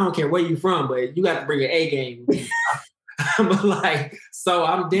 like, I don't care where you're from, but you got to bring your A game. But like, so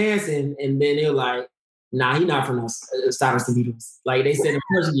I'm dancing, and then they're like, nah, he not from Estados Unidos. Like, they said in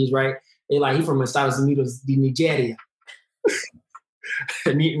Portuguese, right? They're like, he from Estados Unidos de Nigeria.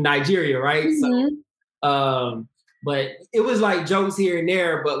 Nigeria, right? So, but it was like jokes here and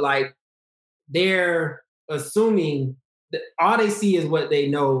there, but like, they're assuming that all they see is what they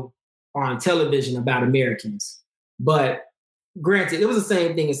know on television about Americans. But granted, it was the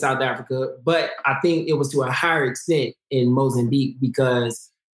same thing in South Africa, but I think it was to a higher extent in Mozambique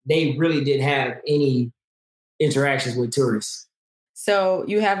because they really didn't have any interactions with tourists. So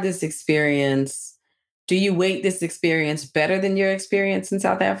you have this experience. Do you weight this experience better than your experience in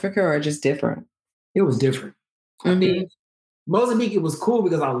South Africa, or just different? It was different. I think Mozambique, it was cool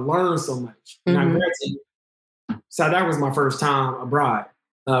because I learned so much. Now, granted, South Africa was my first time abroad,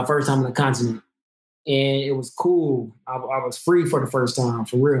 first time on the continent. And it was cool. I was free for the first time,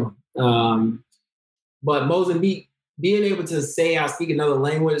 for real. But Mozambique, being able to say I speak another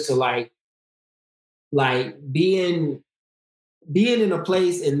language, to like being in a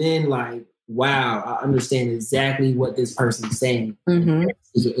place and then like, wow, I understand exactly what this person's saying.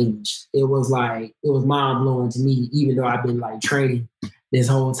 Speaking English. It was mind blowing to me, even though I've been like training this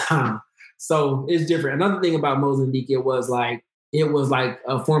whole time. So it's different. Another thing about Mozambique, it was like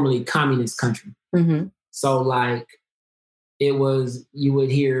a formerly communist country. So like, it was, you would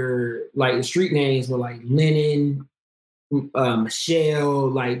hear like the street names were like Lenin, Michelle,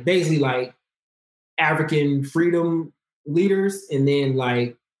 like basically like African freedom leaders, and then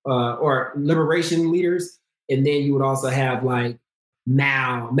like, or liberation leaders. And then you would also have like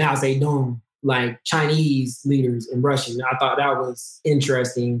Mao Zedong, like Chinese leaders in Russian. I thought that was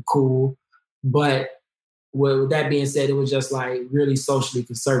interesting, cool. But with that being said, it was just like really socially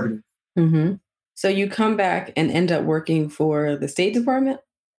conservative. So you come back and end up working for the State Department?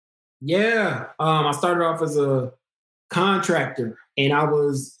 Yeah. I started off as a contractor, And I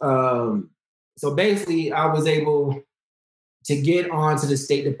was, so basically I was able to get onto the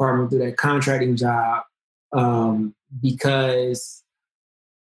State Department through that contracting job because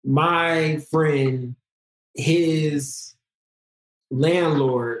my friend, his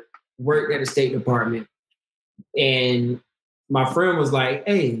landlord worked at the State Department. And my friend was like,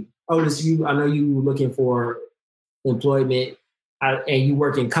 hey, Otis, I know you were looking for employment and you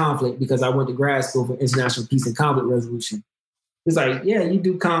work in conflict because I went to grad school for international peace and conflict resolution. He's like, yeah, you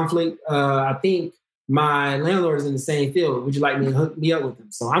do conflict. I think my landlord is in the same field. Would you like me to hook me up with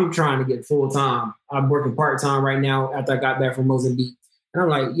him? So I'm trying to get full time. I'm working part time right now after I got back from Mozambique. And I'm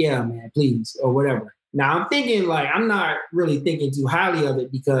like, yeah, man, please, or whatever. Now I'm thinking I'm not really thinking too highly of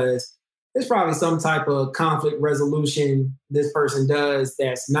it because there's probably some type of conflict resolution this person does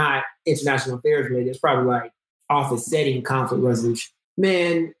that's not international affairs related. It's probably like office setting conflict resolution.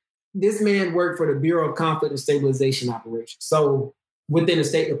 Man, this man worked for the Bureau of Conflict and Stabilization Operations. So within the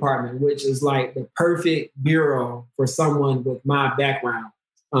State Department, which is like the perfect bureau for someone with my background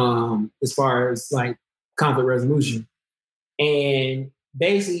as far as like conflict resolution. And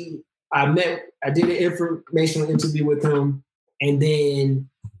basically I did an informational interview with him, and then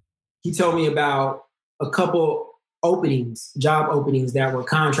he told me about a couple job openings that were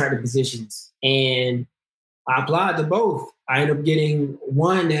contracted positions. And I applied to both. I ended up getting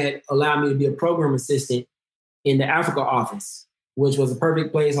one that allowed me to be a program assistant in the Africa office, which was a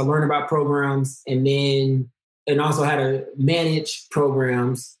perfect place. I learned about programs and also had to manage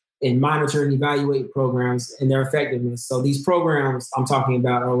programs and monitor and evaluate programs and their effectiveness. So these programs I'm talking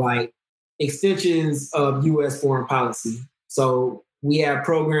about are like extensions of U.S. foreign policy. So we have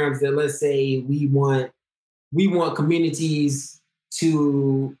programs that, let's say, we want communities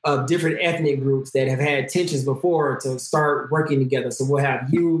of different ethnic groups that have had tensions before to start working together. So we'll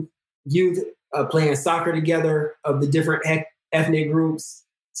have youth playing soccer together of the different ethnic groups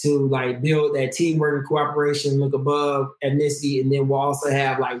to like build that teamwork and cooperation, look above ethnicity. And then we'll also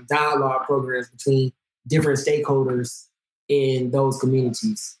have like dialogue programs between different stakeholders in those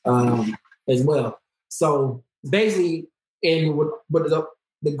communities as well. So basically, but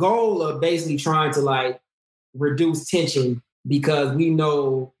the goal of basically trying to like reduce tension, because we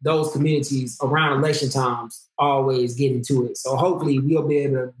know those communities around election times always get into it. So hopefully we'll be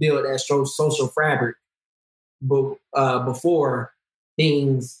able to build that social fabric before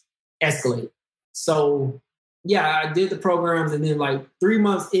things escalate. So yeah, I did the programs, and then like 3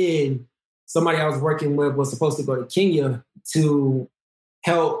 months in, somebody I was working with was supposed to go to Kenya to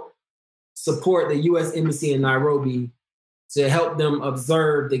help support the U.S. Embassy in Nairobi to help them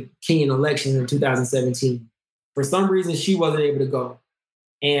observe the Kenyan elections in 2017. For some reason, she wasn't able to go.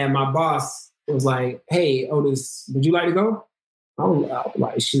 And my boss was like, hey, Otis, would you like to go? I was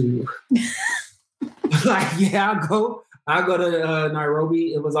like, shoot. Like, yeah, I'll go to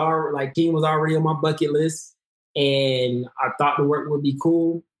Nairobi. It was Kenya was already on my bucket list. And I thought the work would be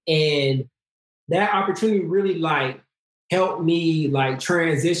cool. And that opportunity really like helped me like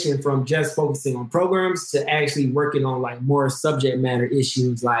transition from just focusing on programs to actually working on like more subject matter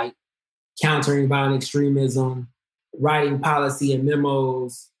issues like countering violent extremism, writing policy and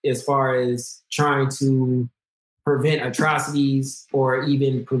memos as far as trying to prevent atrocities or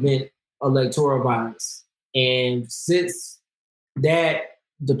even prevent electoral violence. And since that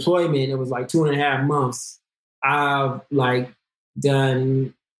deployment, it was like 2.5 months, I've like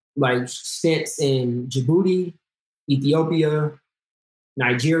done like stints in Djibouti, Ethiopia,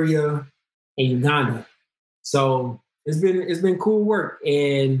 Nigeria, and Uganda. So it's been cool work,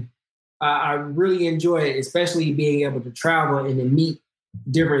 and I really enjoy it, especially being able to travel and to meet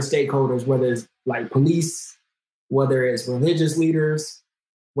different stakeholders, whether it's like police, whether it's religious leaders,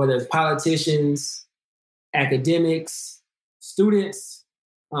 whether it's politicians, academics, students,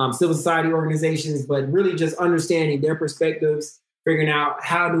 civil society organizations, but really just understanding their perspectives, figuring out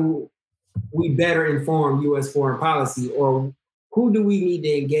how do we better inform U.S. foreign policy, or who do we need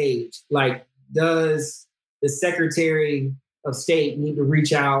to engage? Like, does the Secretary of State need to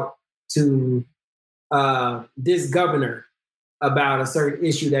reach out to this governor about a certain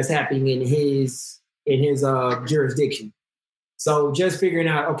issue that's happening in his jurisdiction? So just figuring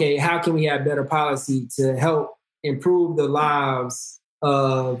out, okay, how can we have better policy to help improve the lives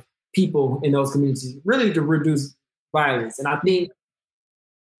of people in those communities, really to reduce violence. And I think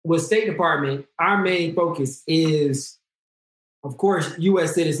with State Department, our main focus is, of course,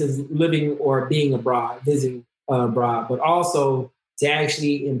 U.S. citizens living or being abroad, visiting abroad, but also to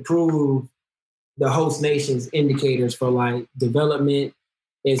actually improve the host nation's indicators for like development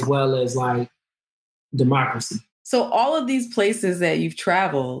as well as like democracy. So all of these places that you've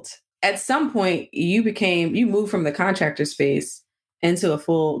traveled, at some point you moved from the contractor space into a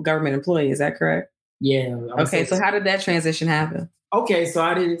full government employee. Is that correct? Yeah. Okay. So how did that transition happen? Okay. So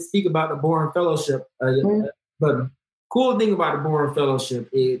I didn't speak about the Boren Fellowship, but cool thing about the Boren Fellowship,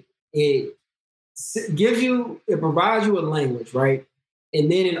 it provides you a language, right?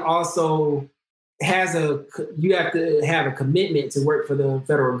 And then it also you have to have a commitment to work for the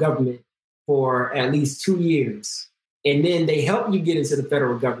federal government for at least 2 years. And then they help you get into the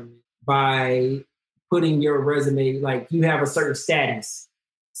federal government by putting your resume, like you have a certain status.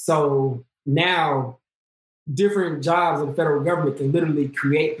 So now different jobs in the federal government can literally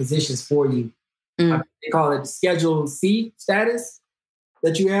create positions for you. They call it Schedule C status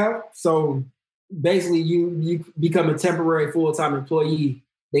that you have. So basically you become a temporary full-time employee.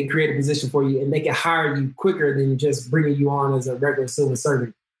 They create a position for you and they can hire you quicker than just bringing you on as a regular civil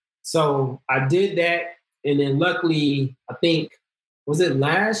servant. So I did that. And then luckily, I think, was it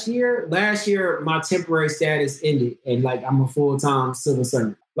last year? Last year, my temporary status ended and like I'm a full-time civil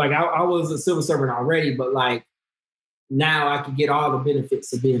servant. Like I was a civil servant already, but like now I can get all the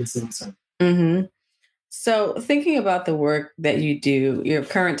benefits of being a civil servant. Mm-hmm. So thinking about the work that you do, your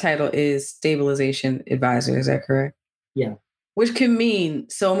current title is Stabilization Advisor. Is that correct? Yeah. Which can mean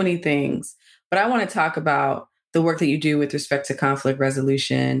so many things. But I want to talk about the work that you do with respect to conflict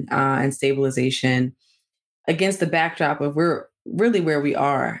resolution and stabilization against the backdrop of we're really where we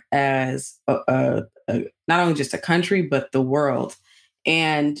are as not only just a country, but the world.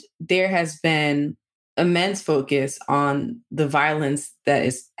 And there has been immense focus on the violence that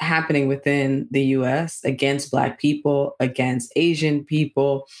is happening within the U.S. against Black people, against Asian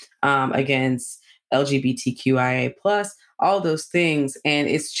people, against LGBTQIA+, all those things. And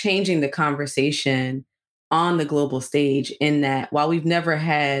it's changing the conversation on the global stage in that while we've never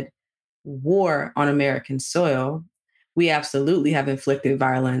had war on American soil, we absolutely have inflicted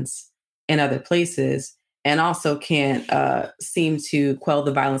violence in other places and also can't seem to quell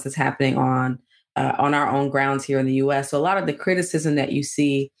the violence that's happening on our own grounds here in the U.S. So a lot of the criticism that you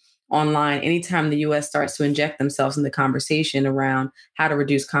see online, anytime the U.S. starts to inject themselves in the conversation around how to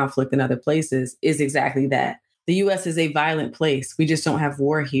reduce conflict in other places, is exactly that. The U.S. is a violent place. We just don't have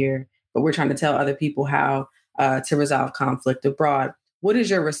war here, but we're trying to tell other people how to resolve conflict abroad. What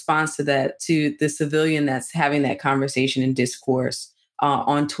is your response to that, to the civilian that's having that conversation and discourse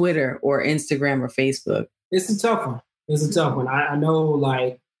on Twitter or Instagram or Facebook? It's a tough one. I know,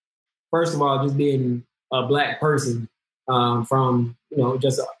 like, first of all, just being a Black person from,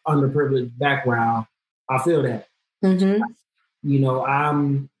 just an underprivileged background, I feel that. Mm-hmm.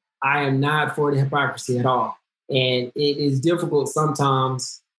 I am not for the hypocrisy at all. And it is difficult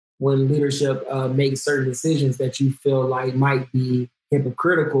sometimes when leadership makes certain decisions that you feel like might be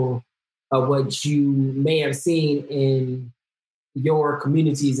hypocritical of what you may have seen in your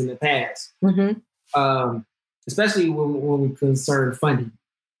communities in the past, especially when we concern funding.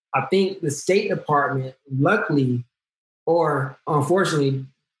 I think the State Department, luckily or unfortunately,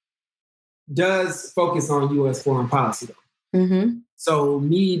 does focus on U.S. foreign policy, though. Mm-hmm. So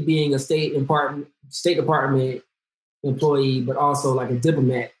me being a State Department employee, but also like a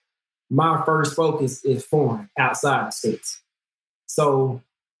diplomat, my first focus is foreign, outside the states. So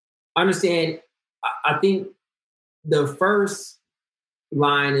understand, I think the first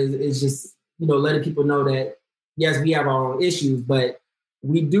line is just, letting people know that, yes, we have our own issues, but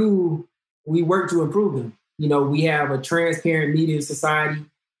we work to improve them. We have a transparent media society.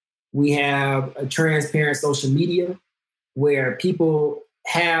 We have a transparent social media where people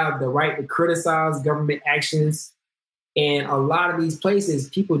have the right to criticize government actions. And a lot of these places,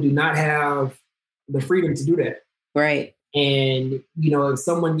 people do not have the freedom to do that. Right. And, if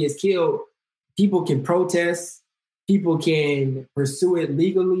someone gets killed, people can protest, people can pursue it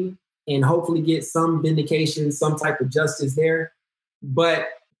legally and hopefully get some vindication, some type of justice there. But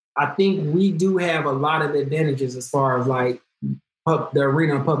I think we do have a lot of advantages as far as like the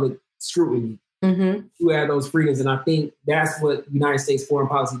arena of public scrutiny. Mm-hmm. We have those freedoms. And I think that's what United States foreign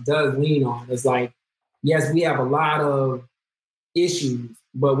policy does lean on. It's like, yes, we have a lot of issues,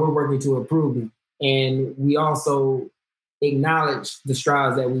 but we're working to improve them. And we also acknowledge the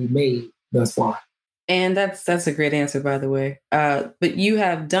strides that we've made thus far. And that's a great answer, by the way. But you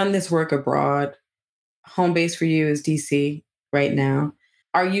have done this work abroad. Home base for you is DC right now.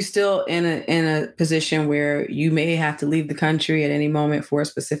 Are you still in a position where you may have to leave the country at any moment for a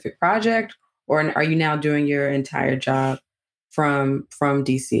specific project? Or are you now doing your entire job from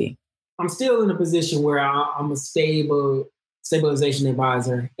DC? I'm still in a position where I'm a stabilization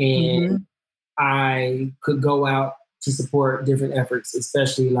advisor, and I could go out to support different efforts,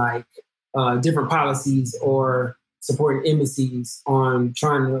 especially like different policies or supporting embassies on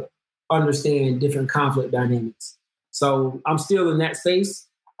trying to understand different conflict dynamics. So I'm still in that space.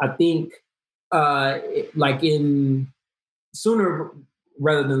 I think like in sooner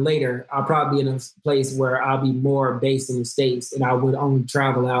rather than later, I'll probably be in a place where I'll be more based in the States and I would only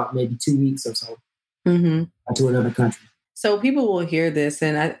travel out maybe 2 weeks or so to another country. So people will hear this.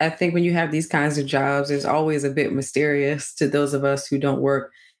 And I think when you have these kinds of jobs, it's always a bit mysterious to those of us who don't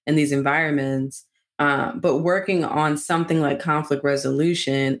work in these environments. But working on something like conflict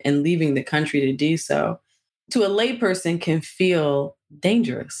resolution and leaving the country to do so, to a layperson can feel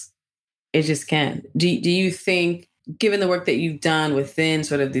dangerous. It just can. Do you think, given the work that you've done within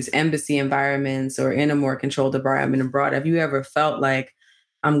sort of these embassy environments or in a more controlled environment abroad, have you ever felt like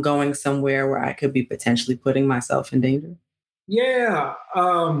I'm going somewhere where I could be potentially putting myself in danger? Yeah,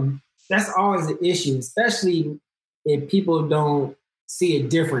 that's always an issue, especially if people don't see a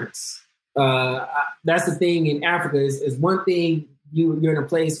difference. That's the thing in Africa is one thing you're in a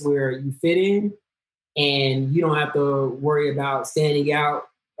place where you fit in and you don't have to worry about standing out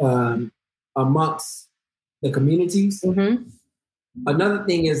amongst the communities. Another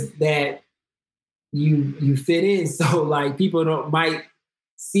thing is that you fit in, so like people might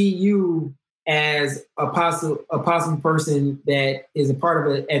see you as a possible person that is a part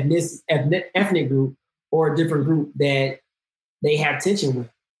of an ethnic group or a different group that they have tension with.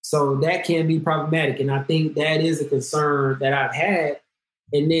 So that can be problematic. And I think that is a concern that I've had.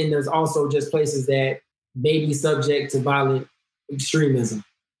 And then there's also just places that may be subject to violent extremism.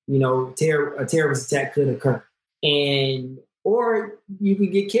 You know, a terrorist attack could occur. Or you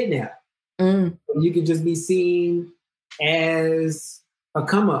could get kidnapped. You could just be seen as a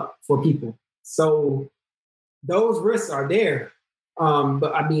come up for people. So those risks are there.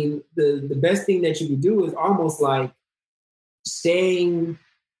 But I mean, the best thing that you can do is almost like staying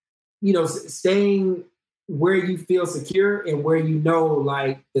where you feel secure and where you know,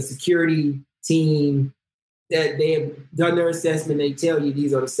 like the security team that they have done their assessment. They tell you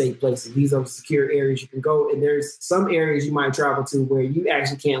these are the safe places. These are the secure areas you can go. And there's some areas you might travel to where you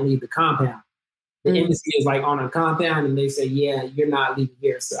actually can't leave the compound. The embassy is like on a compound and they say, yeah, you're not leaving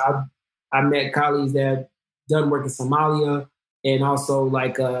here. So I met colleagues that have done work in Somalia and also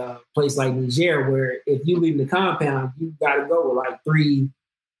like a place like Niger, where if you leave the compound, you got to go with like 3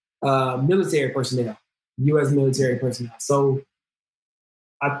 military personnel, U.S. military personnel. So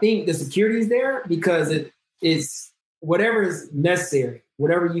I think the security is there because it's whatever is necessary,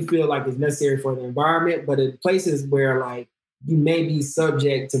 whatever you feel like is necessary for the environment. But in places where like you may be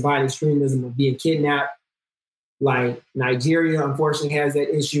subject to violent extremism or being kidnapped, like Nigeria, unfortunately, has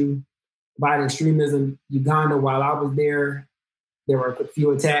that issue. Violent extremism, Uganda, while I was there were a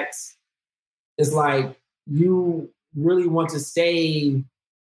few attacks. It's like you really want to stay,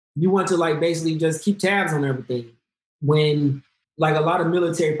 you want to like basically just keep tabs on everything. When like a lot of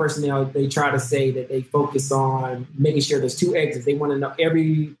military personnel, they try to say that they focus on making sure there's 2 exits. They want to know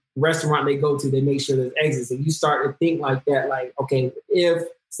every restaurant they go to, they make sure there's exits. And you start to think like that, like, okay, if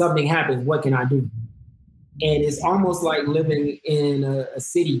something happens, what can I do? And it's almost like living in a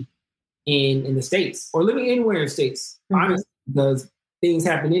city in the States or living anywhere in the States, honestly, because things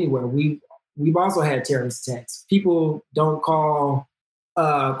happen anywhere. We've also had terrorist attacks. People don't call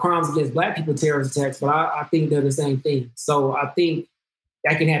crimes against Black people terrorist attacks, but I think they're the same thing. So I think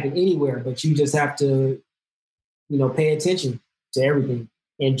that can happen anywhere, but you just have to, pay attention to everything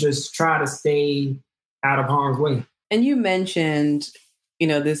and just try to stay out of harm's way. And you mentioned,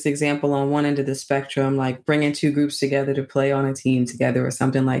 this example on one end of the spectrum, like bringing 2 groups together to play on a team together or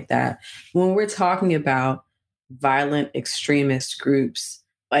something like that. When we're talking about violent extremist groups,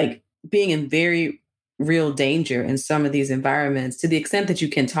 like being in very real danger in some of these environments, to the extent that you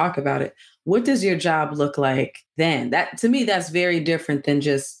can talk about it, what does your job look like then? That, to me, that's very different than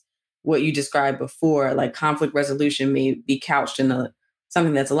just what you described before. Like conflict resolution may be couched in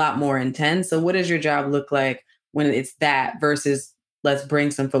something that's a lot more intense. So what does your job look like when it's that versus let's bring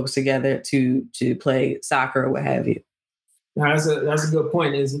some folks together to play soccer or what have you? Now, that's a good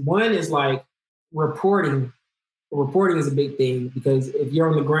point. One is like reporting. Reporting is a big thing because if you're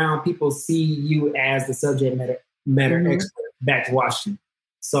on the ground, people see you as the subject matter expert back to Washington.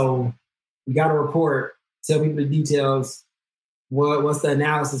 So you got to report, tell people the details, what's the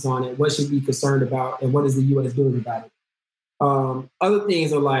analysis on it, what should be concerned about, and what is the U.S. doing about it. Other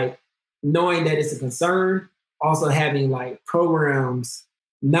things are like knowing that it's a concern, also having like programs,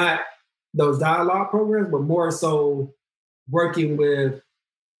 not those dialogue programs, but more so working with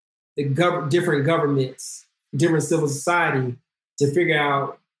the different governments, different civil society to figure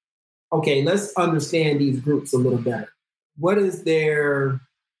out, okay, let's understand these groups a little better. What is their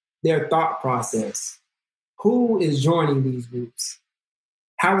thought process? Who is joining these groups?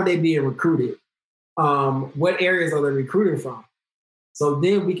 How are they being recruited? what areas are they recruiting from? So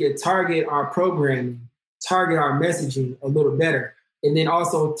then we could target our programming, target our messaging a little better, and then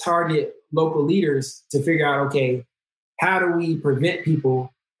also target local leaders to figure out, okay, how do we prevent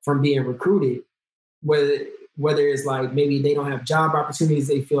people from being recruited? Whether it's like maybe they don't have job opportunities,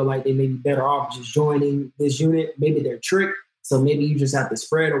 they feel like they may be better off just joining this unit. Maybe they're tricked. So maybe you just have to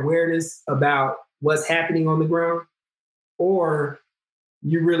spread awareness about what's happening on the ground. Or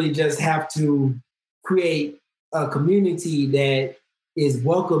you really just have to create a community that is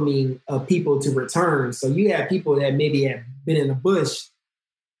welcoming of people to return. So you have people that maybe have been in the bush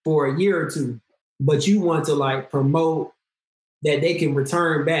for a year or two, but you want to like promote that they can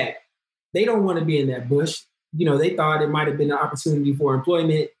return back. They don't want to be in that bush. You know, they thought it might have been an opportunity for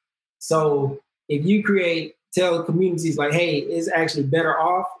employment. So if you tell communities like, hey, it's actually better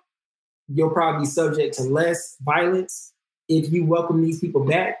off, you'll probably be subject to less violence if you welcome these people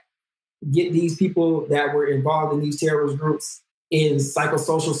back, get these people that were involved in these terrorist groups in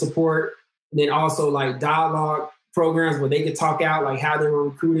psychosocial support, and then also like dialogue programs where they could talk out like how they were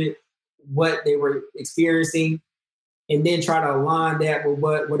recruited, what they were experiencing, and then try to align that with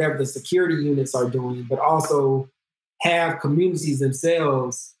whatever the security units are doing, but also have communities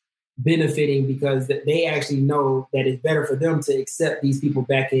themselves benefiting because they actually know that it's better for them to accept these people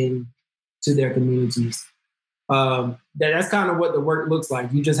back in to their communities. That's kind of what the work looks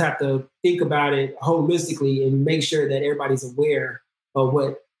like. You just have to think about it holistically and make sure that everybody's aware of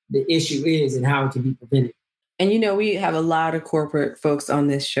what the issue is and how it can be prevented. And, you know, we have a lot of corporate folks on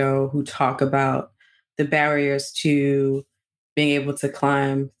this show who talk about the barriers to being able to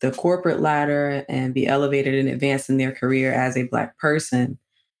climb the corporate ladder and be elevated and advance in their career as a Black person.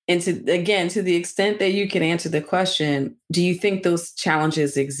 And to the extent that you can answer the question, do you think those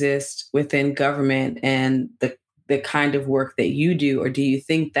challenges exist within government and the kind of work that you do? Or do you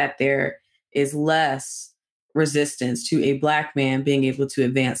think that there is less resistance to a Black man being able to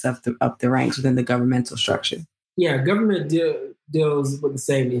advance up the ranks within the governmental structure? Yeah, government deals with the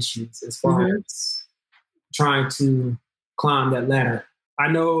same issues as far as trying to climb that ladder. I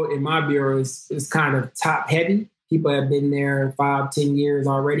know in my bureau, it's kind of top heavy. People have been there 5-10 years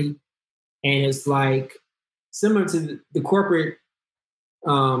already. And it's like similar to the corporate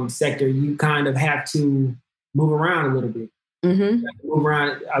sector, you kind of have to move around a little bit. Move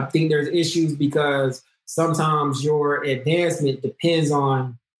around. I think there's issues because sometimes your advancement depends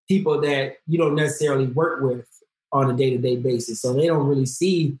on people that you don't necessarily work with on a day-to-day basis. So they don't really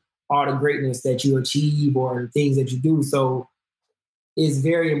see all the greatness that you achieve or things that you do. So it's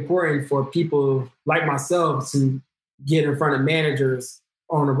very important for people like myself to get in front of managers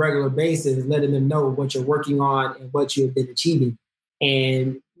on a regular basis, letting them know what you're working on and what you've been achieving.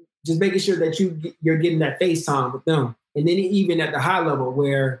 And just making sure that you're getting that face time with them. And then even at the high level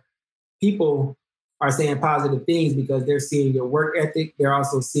where people are saying positive things because they're seeing your work ethic, they're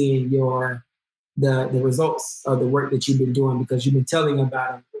also seeing the results of the work that you've been doing because you've been telling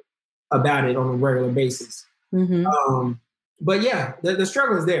about it on a regular basis. But yeah, the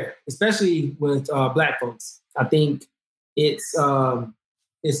struggle is there, especially with Black folks. I think it's tough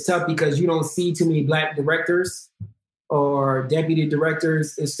because you don't see too many Black directors or deputy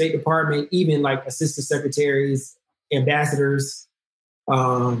directors in State Department, even like assistant secretaries, ambassadors,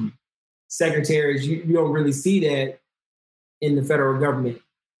 secretaries. You don't really see that in the federal government.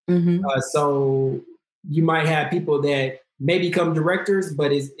 So you might have people that may become directors,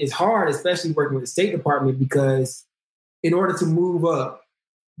 but it's hard, especially working with the State Department, because in order to move up,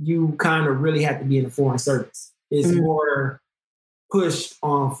 you kind of really have to be in the foreign service. It's more pushed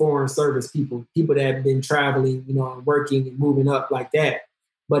on foreign service people that have been traveling, and working and moving up like that.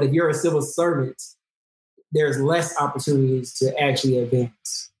 But if you're a civil servant, there's less opportunities to actually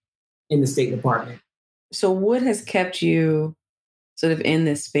advance in the State Department. So what has kept you sort of in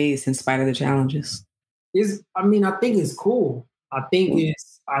this space in spite of the challenges? I think it's cool. I think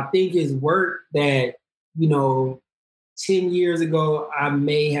it's work that, 10 years ago, I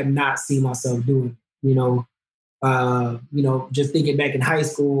may have not seen myself doing, just thinking back in high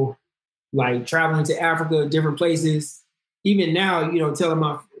school, like traveling to Africa, different places. Even now,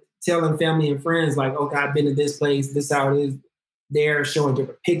 telling family and friends, like, okay, I've been to this place, this is how it is. They're showing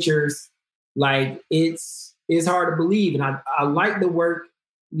different pictures. Like it's hard to believe. And I like the work.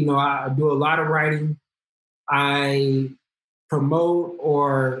 I do a lot of writing. I promote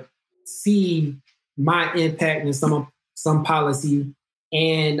or see my impact in some policy,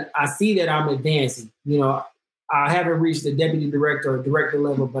 and I see that I'm advancing. I haven't reached the deputy director or director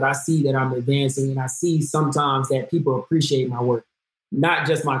level, but I see that I'm advancing, and I see sometimes that people appreciate my work, not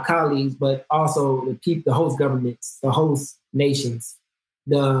just my colleagues, but also the host governments, the host nations.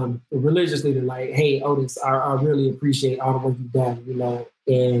 the religious leader, like, hey, Otis, I really appreciate all the work you've done,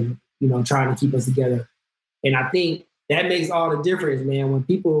 and, trying to keep us together. And I think that makes all the difference, man, when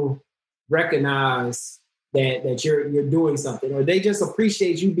people recognize that you're doing something, or they just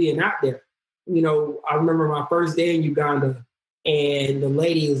appreciate you being out there. I remember my first day in Uganda, and the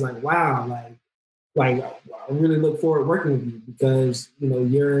lady was like, wow, like I really look forward to working with you because,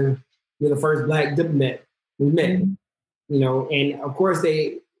 you're the first Black diplomat we met. And of course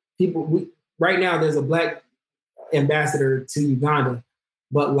right now there's a Black ambassador to Uganda,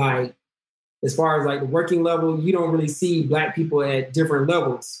 but like, as far as like the working level, you don't really see Black people at different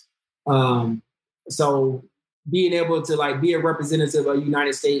levels. So being able to like be a representative of the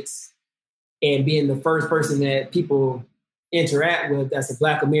United States and being the first person that people interact with that's a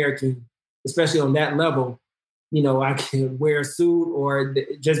Black American, especially on that level, I can wear a suit or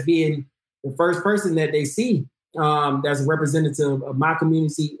just being the first person that they see that's a representative of my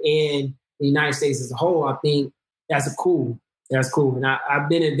community and the United States as a whole. I think that's cool. And I've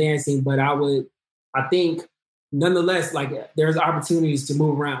been advancing, but I think nonetheless, like there's opportunities to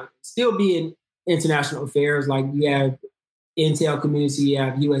move around, still be in international affairs. Like you have Intel community, you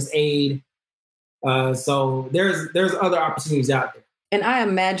have USAID. So there's other opportunities out there. And I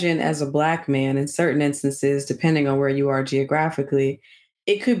imagine as a Black man, in certain instances, depending on where you are geographically,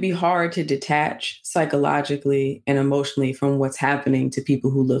 it could be hard to detach psychologically and emotionally from what's happening to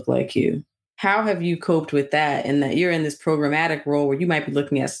people who look like you. How have you coped with that? And that you're in this programmatic role where you might be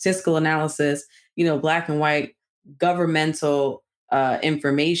looking at statistical analysis, Black and white governmental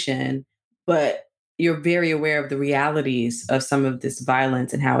information, but you're very aware of the realities of some of this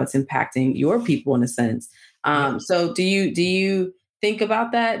violence and how it's impacting your people in a sense. So do you think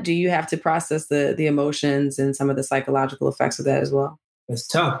about that? Do you have to process the emotions and some of the psychological effects of that as well? It's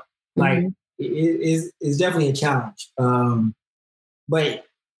tough. Like it's definitely a challenge. But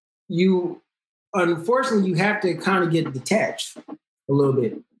unfortunately, you have to kind of get detached a little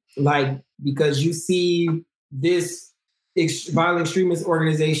bit, like, because you see this violent extremist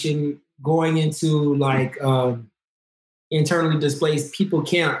organization going into like internally displaced people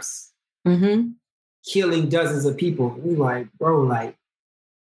camps, killing dozens of people. You're like, bro, like,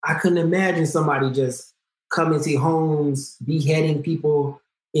 I couldn't imagine somebody just coming to homes, beheading people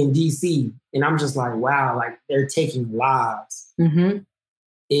in DC. And I'm just like, wow, like they're taking lives.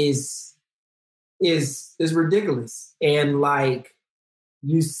 Is ridiculous. And like,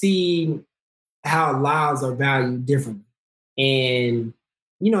 you see how lives are valued differently. And,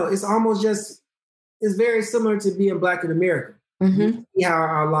 it's almost it's very similar to being Black in America. You see how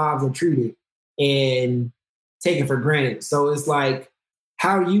our lives are treated and taken for granted. So it's like,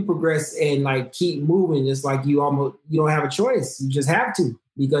 how you progress and like keep moving, it's like you don't have a choice. You just have to,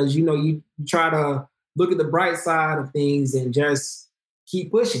 because, you try to look at the bright side of things and just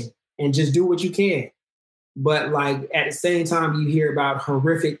keep pushing and just do what you can. But like at the same time, you hear about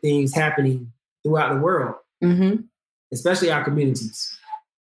horrific things happening throughout the world, especially our communities.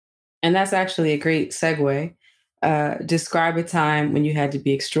 And that's actually a great segue. Describe a time when you had to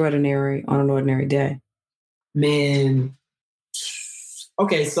be extraordinary on an ordinary day. Man,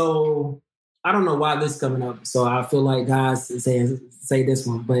 okay, so I don't know why this is coming up. So I feel like guys say this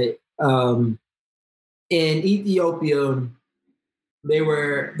one, but in Ethiopia,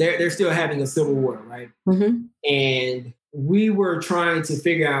 they're still having a civil war, right? And we were trying to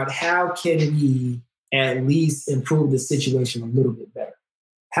figure out how can we at least improve the situation a little bit better.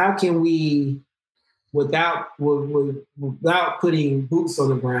 How can we, without putting boots on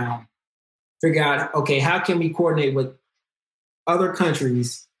the ground, figure out, okay, how can we coordinate with other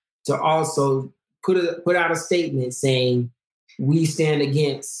countries to also put out a statement saying we stand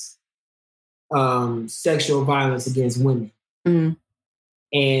against sexual violence against women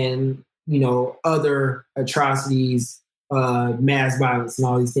and other atrocities, mass violence and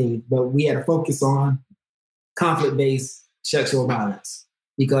all these things. But we had to focus on conflict-based sexual violence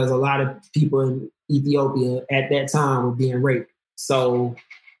because a lot of people in Ethiopia at that time were being raped. So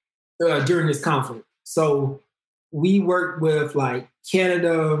during this conflict. So we worked with like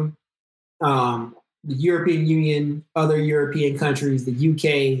Canada, the European Union, other European countries, the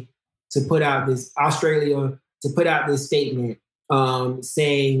UK, Australia, to put out this statement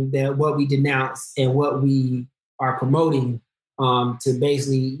saying that what we denounce and what we are promoting to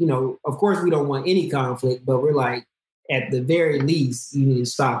basically, of course we don't want any conflict, but we're like, at the very least, you need to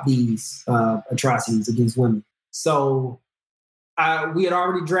stop these atrocities against women. So we had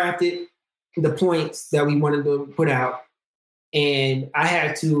already drafted the points that we wanted to put out. And I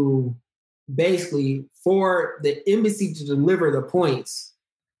had to basically, for the embassy to deliver the points,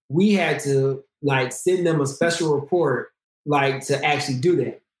 we had to like send them a special report like to actually do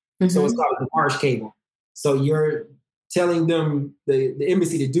that. Mm-hmm. So it's called a demarche cable. So you're telling them the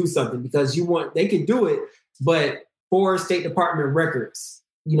embassy to do something because they can do it, but for State Department records,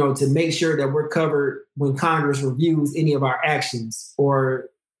 to make sure that we're covered when Congress reviews any of our actions, or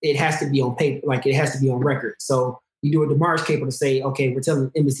it has to be on paper, like it has to be on record. So you do a demarche cable to say, okay, we're telling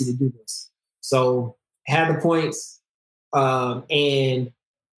the embassy to do this. So have the points, and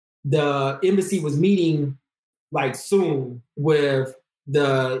the embassy was meeting like soon with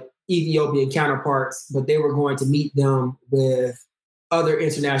the Ethiopian counterparts, but they were going to meet them with other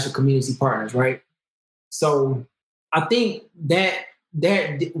international community partners, right? So I think that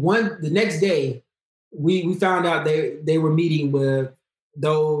the next day we found out they were meeting with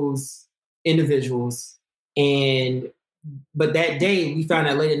those individuals, but that day we found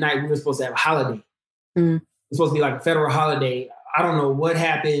out late at night we were supposed to have a holiday. Mm. It was supposed to be like a federal holiday. I don't know what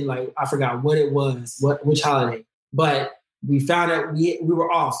happened. Like I forgot what it was, which holiday, but we found out we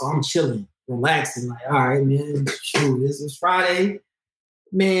were off. So I'm chilling, relaxing, like, all right, man, shoot, this is Friday.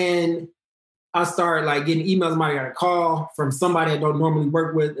 Man, I started like getting emails. Somebody got a call from somebody I don't normally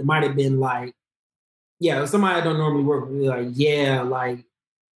work with. It might have been like, somebody I don't normally work with. Like, like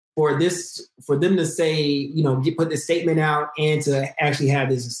for them to say, put this statement out and to actually have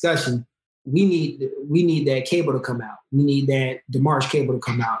this discussion, we need that cable to come out. We need that demarche cable to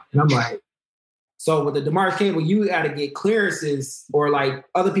come out. And I'm like, so with the demarche cable, you got to get clearances, or like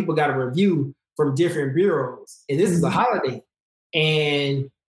other people got to review from different bureaus. And this is a holiday.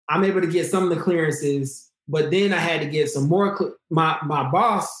 And I'm able to get some of the clearances, but then I had to get some more. My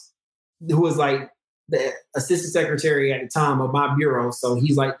boss, who was like the assistant secretary at the time of my bureau, so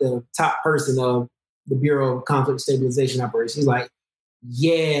he's like the top person of the Bureau of Conflict Stabilization Operations. He's like,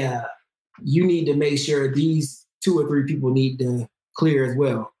 yeah, you need to make sure these 2 or 3 people need to clear as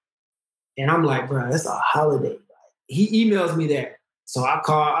well. And I'm like, bro, that's a holiday. He emails me that. So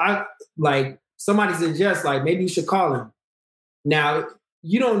somebody suggests like, maybe you should call him. Now,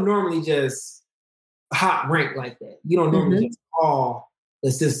 you don't normally just hot rank like that. You don't normally just call the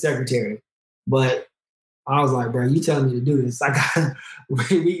assistant secretary. But I was like, bro, you telling me to do this.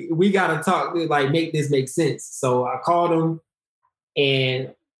 We got to talk, like make this make sense. So I called him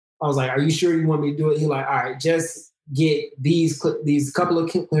and I was like, are you sure you want me to do it? He's like, all right, just get these couple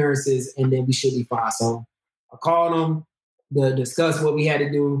of clearances and then we should be fine. So I called him to discuss what we had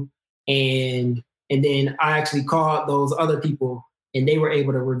to do. And then I actually called those other people and they were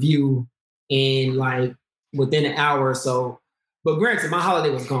able to review in like within an hour or so. But granted, my holiday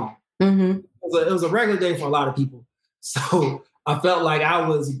was gone. Mm-hmm. It was a regular day for a lot of people. So I felt like I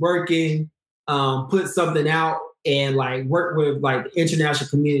was working, put something out and like work with like the international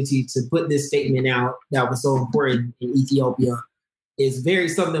community to put this statement out that was so important in Ethiopia. It's very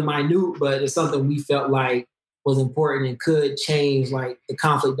something minute, but it's something we felt like was important and could change like the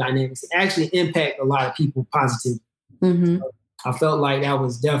conflict dynamics and actually impact a lot of people positively. Mm-hmm. So I felt like that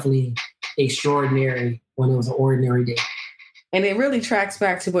was definitely extraordinary when it was an ordinary day. And it really tracks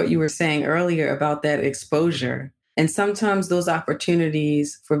back to what you were saying earlier about that exposure. And sometimes those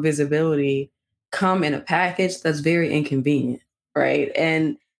opportunities for visibility come in a package that's very inconvenient, right?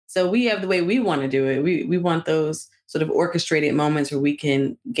 And so we have the way we want to do it. We want those sort of orchestrated moments where we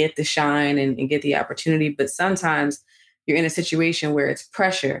can get the shine and get the opportunity. But sometimes you're in a situation where it's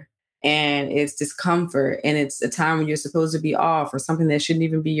pressure and it's discomfort and it's a time when you're supposed to be off or something that shouldn't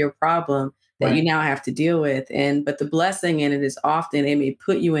even be your problem that right. You now have to deal with. But the blessing in it is often it may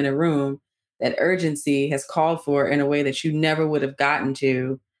put you in a room that urgency has called for in a way that you never would have gotten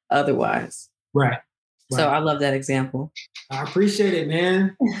to otherwise. Right. So I love that example. I appreciate it,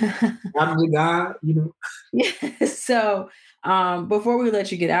 man. I'm the guy, Yeah. So before we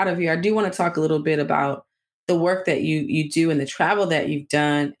let you get out of here, I do want to talk a little bit about the work that you do and the travel that you've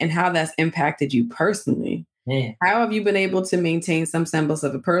done and how that's impacted you personally. Man. How have you been able to maintain some semblance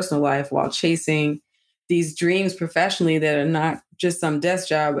of a personal life while chasing these dreams professionally that are not just some desk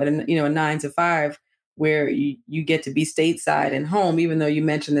job at a 9 to 5 where you get to be stateside and home, even though you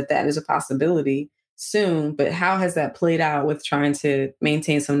mentioned that is a possibility soon, but how has that played out with trying to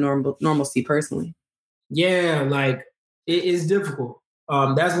maintain some normalcy personally? Yeah, like it is difficult.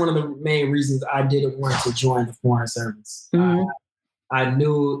 That's one of the main reasons I didn't want to join the Foreign Service. Mm-hmm. I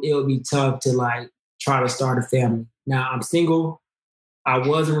knew it would be tough to like try to start a family. Now I'm single. I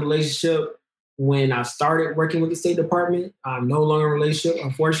was in a relationship when I started working with the State Department. I'm no longer in a relationship,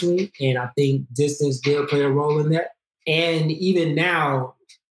 unfortunately. And I think distance did play a role in that. And even now,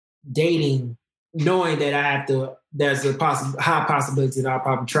 dating, knowing that there's a high possibility that I'll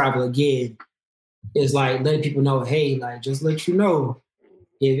probably travel again, is like letting people know, hey, like just let you know,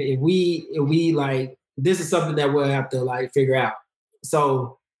 if we like this is something that we'll have to like figure out.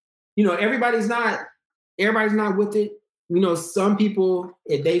 So, everybody's not with it. Some people,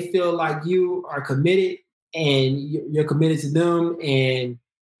 if they feel like you are committed and you're committed to them and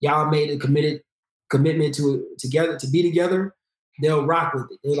y'all made a commitment to be together, they'll rock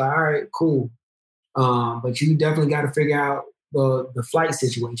with it. They're like, all right, cool. But you definitely got to figure out the flight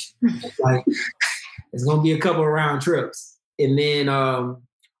situation. Like, it's going to be a couple of round trips. And then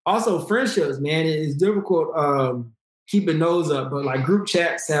also friendships, man, it's difficult keeping those up. But like group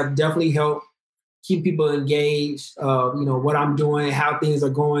chats have definitely helped keep people engaged, what I'm doing, how things are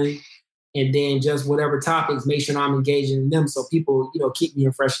going. And then just whatever topics, make sure I'm engaging in them so people, keep me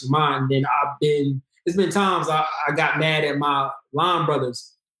in fresh mind. And then there's been times I got mad at my line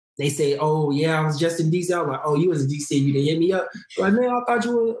brothers. They say, oh, yeah, I was just in DC. I was like, oh, you was in DC, you didn't hit me up? Like, man, I thought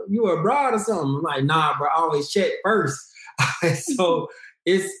you were abroad or something. I'm like, nah, bro, I always check first. So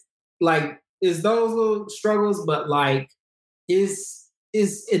it's those little struggles, but like it's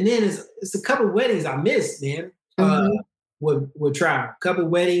a couple of weddings I missed, man. With travel, a couple of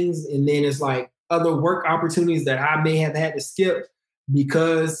weddings, and then it's like other work opportunities that I may have had to skip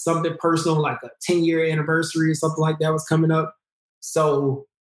because something personal, like a 10-year anniversary or something like that was coming up. So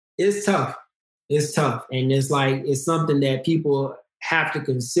it's tough. It's tough. And it's something that people have to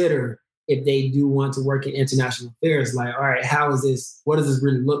consider if they do want to work in international affairs. Like, all right, what does this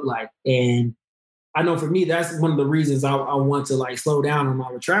really look like? And I know for me, that's one of the reasons I want to like slow down on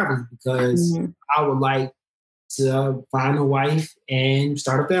my traveling, because I would like to find a wife and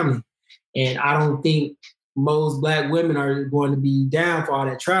start a family. And I don't think most Black women are going to be down for all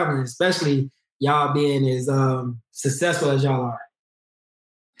that traveling, especially y'all being as successful as y'all are.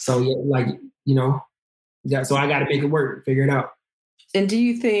 So so I got to make it work, figure it out. And do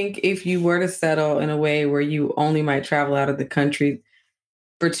you think if you were to settle in a way where you only might travel out of the country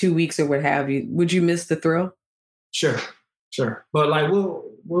for 2 weeks or what have you, would you miss the thrill? Sure. But like,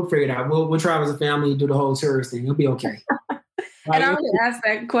 we'll figure it out. We'll travel as a family, do the whole tourist thing. It'll be okay. And I would ask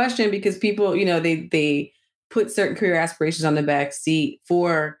that question because people, they put certain career aspirations on the back seat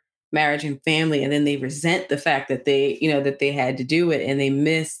for marriage and family, and then they resent the fact that they had to do it and they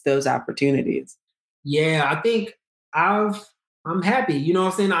miss those opportunities. Yeah, I think I'm happy. You know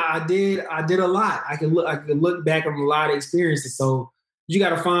what I'm saying? I did a lot. I can look back on a lot of experiences. So you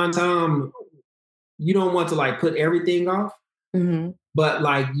got to find time. You don't want to like put everything off, but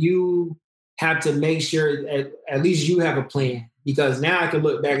like you have to make sure at least you have a plan, because now I can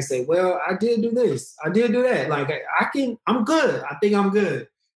look back and say, well, I did do this. I did do that. Like I'm good. I think I'm good.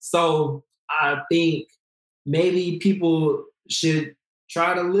 So I think maybe people should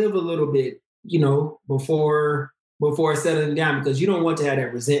try to live a little bit, before settling down, because you don't want to have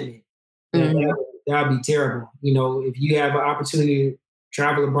that resentment. That would be terrible. If you have an opportunity to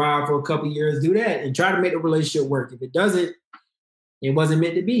travel abroad for a couple of years, do that and try to make the relationship work. If it doesn't, it wasn't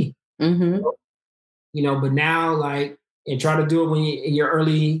meant to be. But now and try to do it when you're in your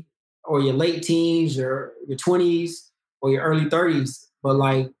early or your late teens or your 20s or your early 30s. But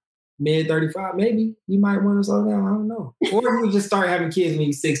like mid 35, maybe you might want to slow down. I don't know. Or you just start having kids when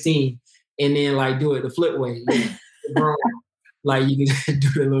you're 16 and then like do it the flip way. Like you can do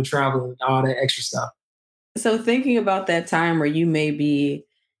the little travel and all that extra stuff. So thinking about that time where you may be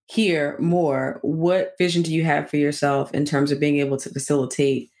here more, what vision do you have for yourself in terms of being able to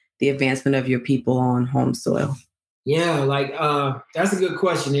facilitate the advancement of your people on home soil? Yeah, that's a good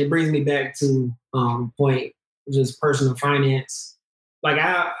question. It brings me back to point, just personal finance. Like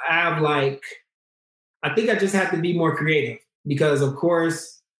I think I just have to be more creative, because of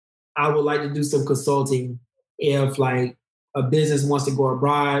course I would like to do some consulting. If like a business wants to go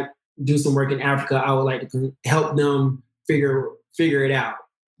abroad, do some work in Africa, I would like to help them figure it out.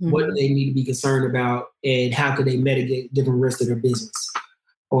 What do they need to be concerned about, and how could they mitigate different risks to their business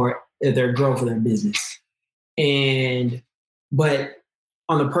or their growth of their business? But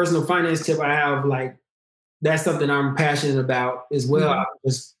on the personal finance tip, I have that's something I'm passionate about as well.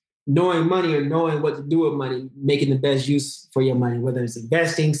 Just knowing money or knowing what to do with money, making the best use for your money, whether it's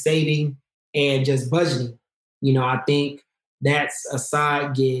investing, saving, and just budgeting. I think that's a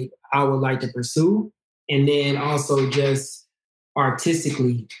side gig I would like to pursue. And then also just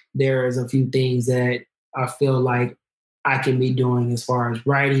artistically, there's a few things that I feel like I can be doing as far as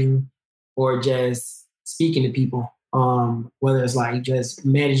writing or just speaking to people, whether it's like just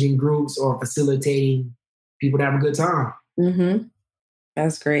managing groups or facilitating people to have a good time.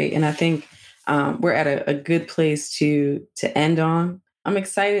 That's great. And I think we're at a good place to end on. I'm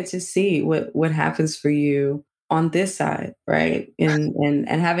excited to see what happens for you on this side, right? And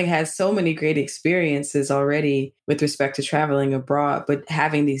having had so many great experiences already with respect to traveling abroad, but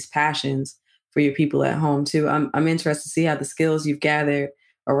having these passions for your people at home too. I'm interested to see how the skills you've gathered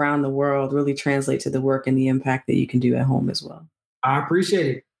around the world really translate to the work and the impact that you can do at home as well. I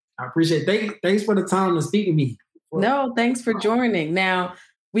appreciate it. Thanks for the time to speak to me. No, thanks for joining. Now,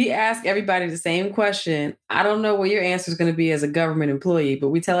 we ask everybody the same question. I don't know what your answer is going to be as a government employee, but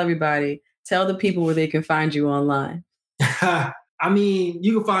we tell everybody, tell the people where they can find you online. I mean,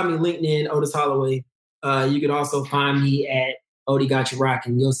 you can find me LinkedIn, Otis Holloway. You can also find me at Odie Got You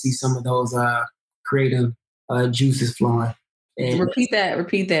Rockin'. You'll see some of those creative juices flowing. And repeat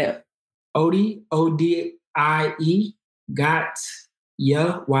that. Odie, O-D-I-E, got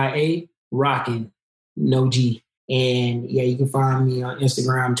ya, Y-A, rockin', no G. And yeah, you can find me on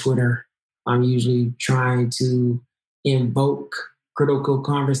Instagram, Twitter. I'm usually trying to invoke critical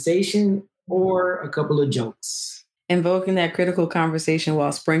conversation or a couple of jokes. Invoking that critical conversation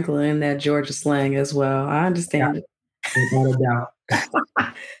while sprinkling in that Georgia slang as well. I understand it. Without a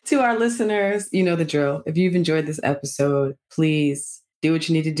doubt. To our listeners, you know the drill. If you've enjoyed this episode, please do what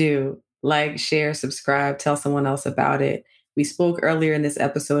you need to do. Like, share, subscribe, tell someone else about it. We spoke earlier in this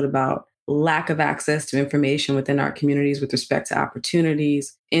episode about lack of access to information within our communities with respect to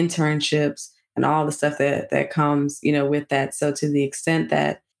opportunities, internships, and all the stuff that comes, with that. So to the extent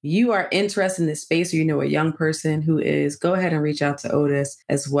that you are interested in this space, or you know a young person who is, go ahead and reach out to Otis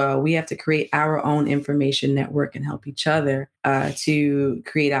as well. We have to create our own information network and help each other to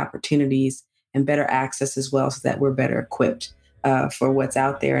create opportunities and better access as well, so that we're better equipped for what's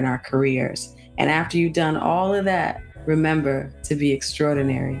out there in our careers. And after you've done all of that, remember to be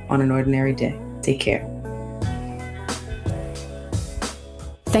extraordinary on an ordinary day. Take care.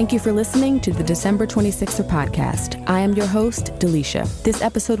 Thank you for listening to the December 26er podcast. I am your host, Delisha. This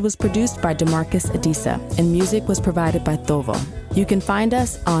episode was produced by DeMarcus Adisa, and music was provided by Thovo. You can find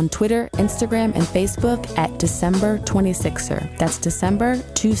us on Twitter, Instagram, and Facebook at December 26er. That's December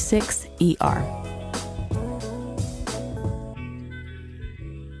 26ER.